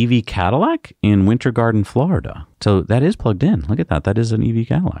with an EV Cadillac in Winter Garden, Florida. So that is plugged in. Look at that. That is an EV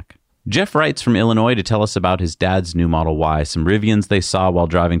Cadillac. Jeff writes from Illinois to tell us about his dad's new Model Y, some Rivians they saw while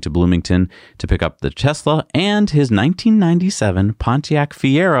driving to Bloomington to pick up the Tesla, and his 1997 Pontiac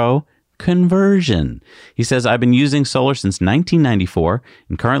Fiero conversion. He says, I've been using solar since 1994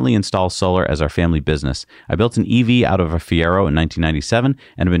 and currently install solar as our family business. I built an EV out of a Fiero in 1997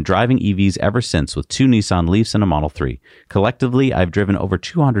 and have been driving EVs ever since with 2 Nissan Leafs and a Model 3. Collectively, I've driven over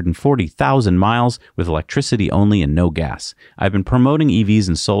 240,000 miles with electricity only and no gas. I've been promoting EVs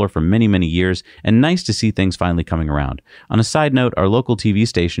and solar for many, many years, and nice to see things finally coming around. On a side note, our local TV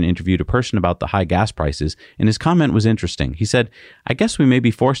station interviewed a person about the high gas prices, and his comment was interesting. He said, I guess we may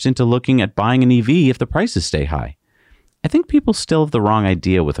be forced into looking at buying an EV if the prices stay high. I think people still have the wrong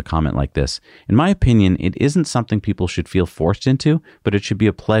idea with a comment like this. In my opinion, it isn't something people should feel forced into, but it should be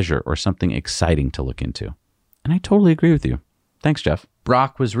a pleasure or something exciting to look into. And I totally agree with you. Thanks, Jeff.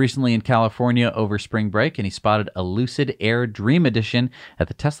 Brock was recently in California over spring break, and he spotted a Lucid Air Dream Edition at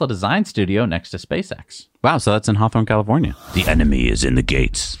the Tesla Design Studio next to SpaceX. Wow, so that's in Hawthorne, California. The enemy is in the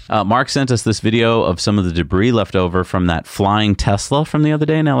gates. Mark sent us this video of some of the debris left over from that flying Tesla from the other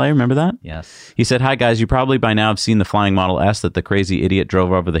day in LA. Remember that? Yes. He said, hi, guys. You probably by now have seen the flying Model S that the crazy idiot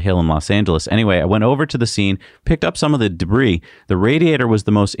drove over the hill in Los Angeles. Anyway, I went over to the scene, picked up some of the debris. The radiator was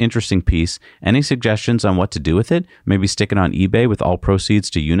the most interesting piece. Any suggestions on what to do with it? Maybe stick it on eBay with all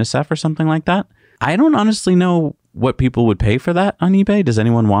proceeds to UNICEF or something like that? I don't honestly know what people would pay for that on eBay. Does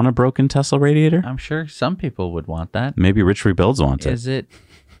anyone want a broken Tesla radiator? I'm sure some people would want that. Maybe Rich Rebuilds wants it.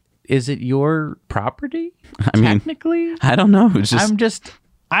 Is it your property? I mean, technically? I don't know. It's just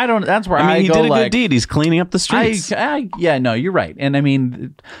I don't. That's where I mean, he go, did a like, good deed. He's cleaning up the streets. Yeah, no, you're right. And I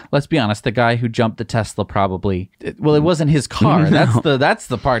mean, let's be honest. The guy who jumped the Tesla probably. Well, it wasn't his car. No. That's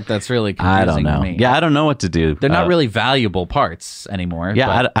the part that's really confusing I don't know. to me. Yeah, I don't know what to do. They're not really valuable parts anymore.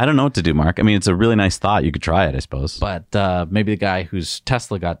 Yeah, I don't know what to do, Mark. I mean, it's a really nice thought. You could try it, I suppose. But maybe the guy whose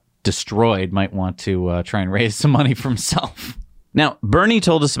Tesla got destroyed might want to try and raise some money for himself. Now, Bernie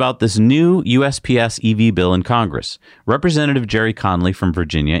told us about this new USPS EV bill in Congress. Representative Jerry Conley from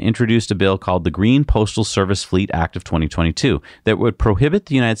Virginia introduced a bill called the Green Postal Service Fleet Act of 2022 that would prohibit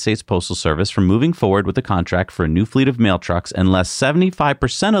the United States Postal Service from moving forward with a contract for a new fleet of mail trucks unless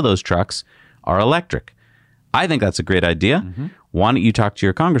 75% of those trucks are electric. I think that's a great idea. Mm-hmm. Why don't you talk to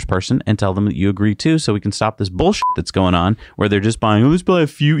your congressperson and tell them that you agree too, so we can stop this bullshit that's going on where they're just buying, let's buy a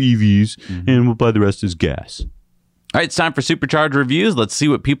few EVs and we'll buy the rest as gas. All right, it's time for Supercharger Reviews. Let's see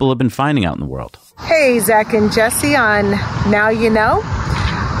what people have been finding out in the world. Hey, Zach and Jesse on Now You Know.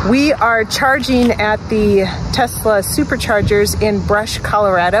 We are charging at the Tesla Superchargers in Brush,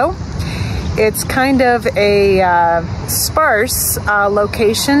 Colorado. It's kind of a sparse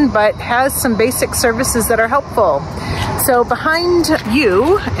location, but has some basic services that are helpful. So behind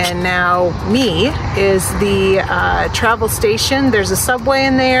you, and now me, is the travel station. There's a subway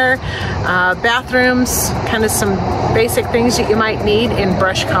in there, bathrooms, kind of some basic things that you might need in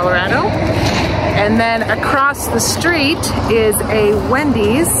Brush, Colorado. And then across the street is a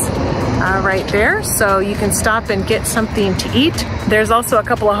Wendy's right there, so you can stop and get something to eat. There's also a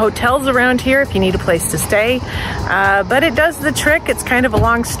couple of hotels around here if you need a place to stay, but it does the trick. It's kind of a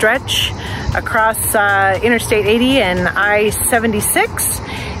long stretch across Interstate 80 and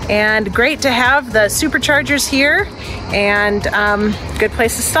I-76, and great to have the Superchargers here, and good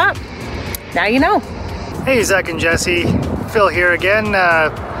place to stop. Now you know. Hey, Zach and Jesse, Phil here again.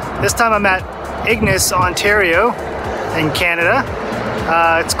 This time I'm at Ignis, Ontario in Canada.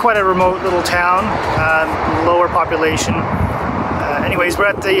 It's quite a remote little town, lower population. Anyways, we're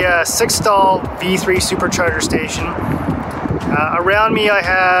at the 6-stall V3 Supercharger station. Around me I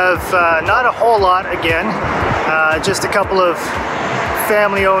have not a whole lot again, just a couple of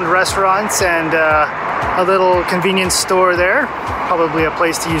family-owned restaurants and a little convenience store there, probably a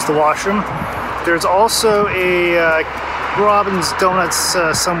place to use the washroom. There's also a Robin's Donuts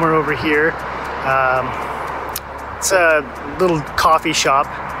somewhere over here. It's a little coffee shop,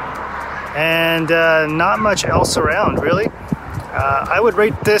 and not much else around, really. I would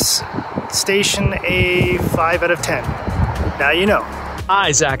rate this station a 5 out of 10. Now you know.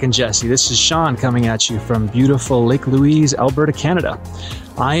 Hi, Zach and Jesse. This is Sean coming at you from beautiful Lake Louise, Alberta, Canada.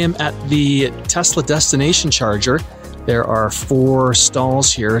 I am at the Tesla Destination Charger. There are 4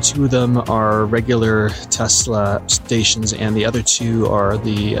 stalls here. 2 of them are regular Tesla stations, and the other 2 are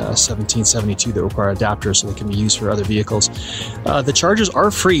the 1772 that require adapters so they can be used for other vehicles. The chargers are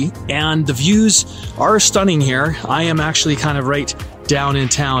free, and the views are stunning here. I am actually kind of right down in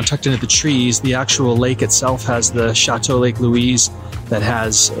town, tucked into the trees. The actual lake itself has the Chateau Lake Louise that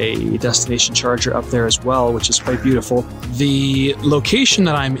has a destination charger up there as well, which is quite beautiful. The location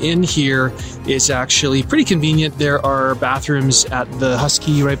that I'm in here is actually pretty convenient. There are bathrooms at the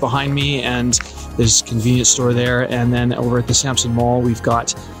Husky right behind me, and there's a convenience store there. And then over at the Samson Mall, we've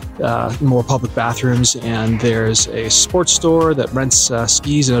got more public bathrooms, and there's a sports store that rents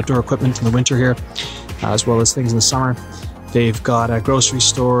skis and outdoor equipment in the winter here, as well as things in the summer. They've got a grocery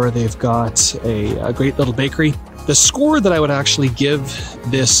store. They've got a great little bakery. The score that I would actually give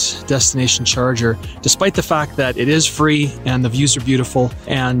this destination charger, despite the fact that it is free and the views are beautiful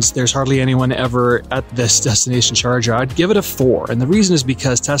and there's hardly anyone ever at this destination charger, I'd give it a 4. And the reason is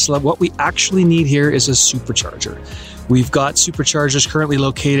because Tesla, what we actually need here is a supercharger. We've got superchargers currently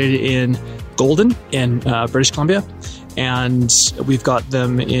located in Golden in British Columbia, and we've got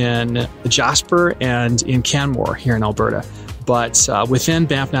them in Jasper and in Canmore here in Alberta. But within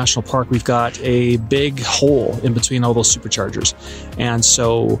Banff National Park, we've got a big hole in between all those superchargers. And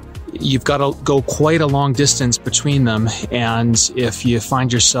so you've got to go quite a long distance between them. And if you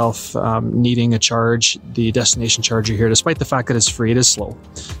find yourself needing a charge, the destination charger here, despite the fact that it's free, it is slow.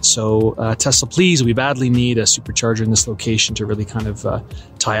 So Tesla, please, we badly need a supercharger in this location to really kind of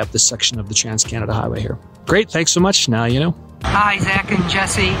tie up this section of the Trans-Canada Highway here. Great, thanks so much. Now you know. Hi, Zach and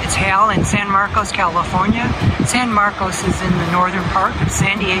Jesse. It's Hal in San Marcos, California. San Marcos is in the northern part of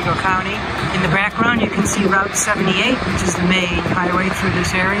San Diego County. In the background, you can see Route 78, which is the main highway through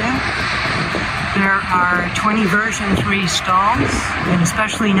this area. There are 20 version 3 stalls, and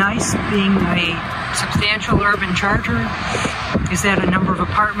especially nice, being a substantial urban charger, is that a number of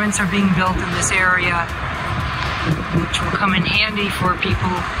apartments are being built in this area, which will come in handy for people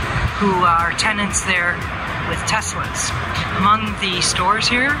who are tenants there with Teslas. Among the stores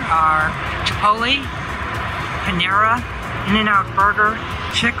here are Chipotle, Panera, In-N-Out Burger,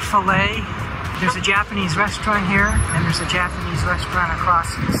 Chick-fil-A. There's a Japanese restaurant here, and there's a Japanese restaurant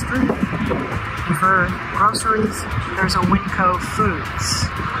across the street. And for groceries, there's a Winco Foods.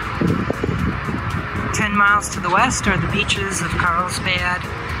 10 miles to the west are the beaches of Carlsbad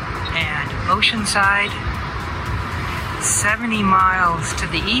and Oceanside. 70 miles to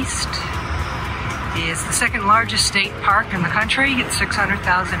the east is the second largest state park in the country. It's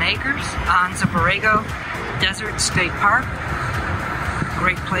 600,000 acres. Anza Borrego Desert State Park.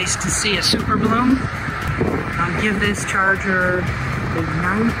 Great place to see a super bloom. I'll give this charger a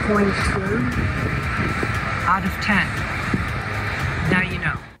 9.2 out of 10. Now you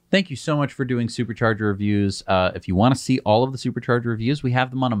know. Thank you so much for doing Supercharger reviews. If you want to see all of the Supercharger reviews, we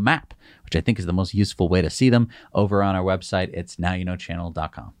have them on a map, which I think is the most useful way to see them over on our website. It's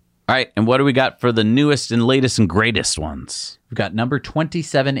nowyouknowchannel.com. All right, and what do we got for the newest and latest and greatest ones? We've got number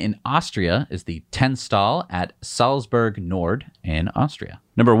 27 in Austria is the 10 stall at Salzburg Nord in Austria.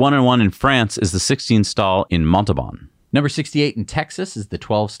 Number 101 in France is the 16 stall in Montauban. Number 68 in Texas is the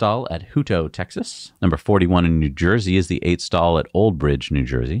 12 stall at Hutto, Texas. Number 41 in New Jersey is the 8 stall at Old Bridge, New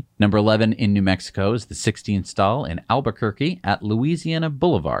Jersey. Number 11 in New Mexico is the 16 stall in Albuquerque at Louisiana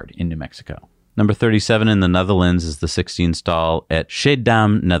Boulevard in New Mexico. Number 37 in the Netherlands is the 16 stall at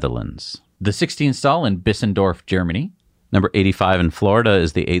Schiedam, Netherlands. The 16 stall in Bissendorf, Germany. Number 85 in Florida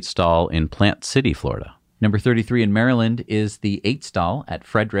is the 8 stall in Plant City, Florida. Number 33 in Maryland is the 8 stall at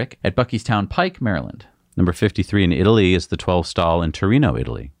Frederick at Buckystown Pike, Maryland. Number 53 in Italy is the 12 stall in Torino,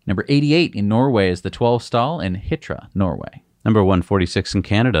 Italy. Number 88 in Norway is the 12 stall in Hitra, Norway. Number 146 in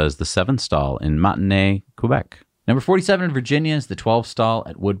Canada is the 7 stall in Montigny, Quebec. Number 47 in Virginia is the 12 stall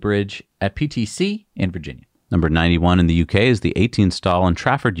at Woodbridge at PTC in Virginia. Number 91 in the UK is the 18 stall in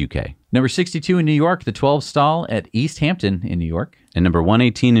Trafford, UK. Number 62 in New York, the 12 stall at East Hampton in New York. And number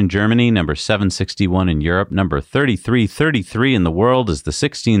 118 in Germany, number 761 in Europe, number 3333 in the world is the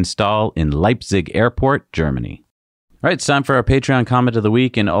 16 stall in Leipzig Airport, Germany. All right, it's time for our Patreon comment of the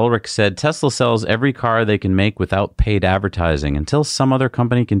week. And Ulrich said, Tesla sells every car they can make without paid advertising. Until some other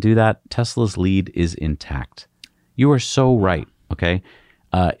company can do that, Tesla's lead is intact. You are so right, okay?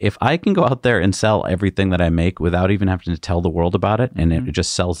 If I can go out there and sell everything that I make without even having to tell the world about it, and it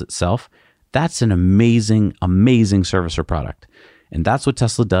just sells itself, that's an amazing, amazing service or product. And that's what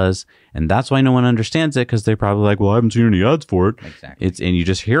Tesla does. And that's why no one understands it, because they're probably like, well, I haven't seen any ads for it. Exactly. And you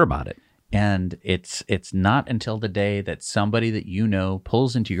just hear about it. And it's not until the day that somebody that you know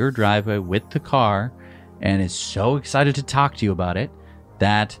pulls into your driveway with the car and is so excited to talk to you about it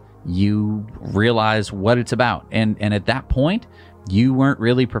that you realize what it's about. And at that point, you weren't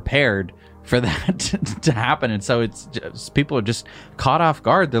really prepared for that to happen. And so it's just, people are just caught off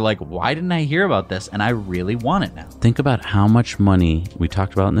guard. They're like, why didn't I hear about this? And I really want it now. Think about how much money we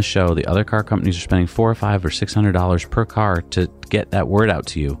talked about in the show. The other car companies are spending $400 or $500 or $600 per car to get that word out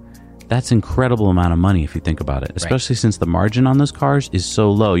to you. That's incredible amount of money if you think about it, especially since the margin on those cars is so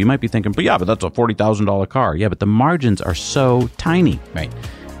low. You might be thinking, but that's a $40,000 car. Yeah, but the margins are so tiny. Right.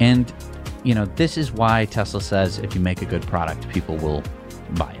 And, this is why Tesla says if you make a good product, people will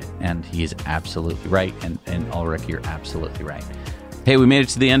buy it. And he is absolutely right. And Ulrich, you're absolutely right. Hey, we made it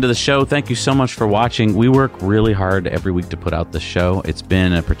to the end of the show. Thank you so much for watching. We work really hard every week to put out the show. It's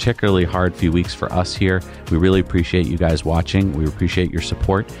been a particularly hard few weeks for us here. We really appreciate you guys watching. We appreciate your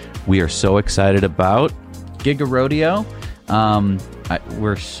support. We are so excited about Giga Rodeo.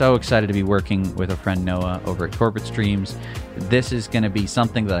 We're so excited to be working with our friend Noah over at Corporate Streams. This is going to be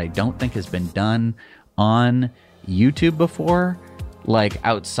something that I don't think has been done on YouTube before, like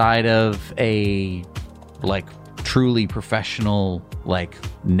outside of a truly professional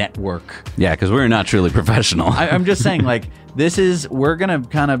network. Yeah, because we're not truly professional. I'm just saying, we're going to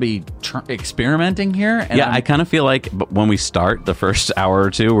kind of be experimenting here. And I kind of feel like when we start the first hour or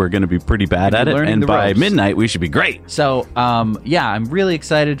two, we're going to be pretty bad at it. And by ropes. Midnight, we should be great. So, I'm really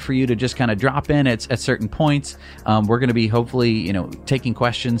excited for you to just kind of drop in at certain points. We're going to be hopefully, taking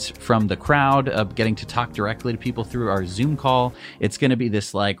questions from the crowd, getting to talk directly to people through our Zoom call. It's going to be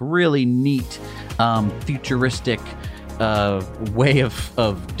this really neat, futuristic way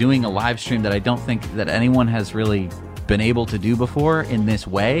of doing a live stream that I don't think that anyone has really been able to do before in this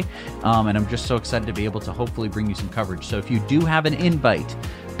way. And I'm just so excited to be able to hopefully bring you some coverage. So if you do have an invite,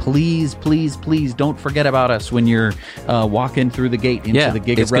 please, please, please don't forget about us when you're walking through the gate into the Giga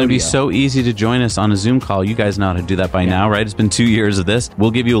Rodeo. It's going to be so easy to join us on a Zoom call. You guys know how to do that by now, right? It's been 2 years of this.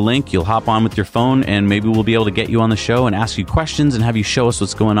 We'll give you a link. You'll hop on with your phone, and maybe we'll be able to get you on the show and ask you questions and have you show us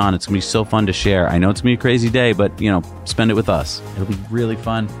what's going on. It's going to be so fun to share. I know it's going to be a crazy day, but, spend it with us. It'll be really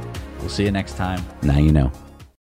fun. We'll see you next time. Now you know.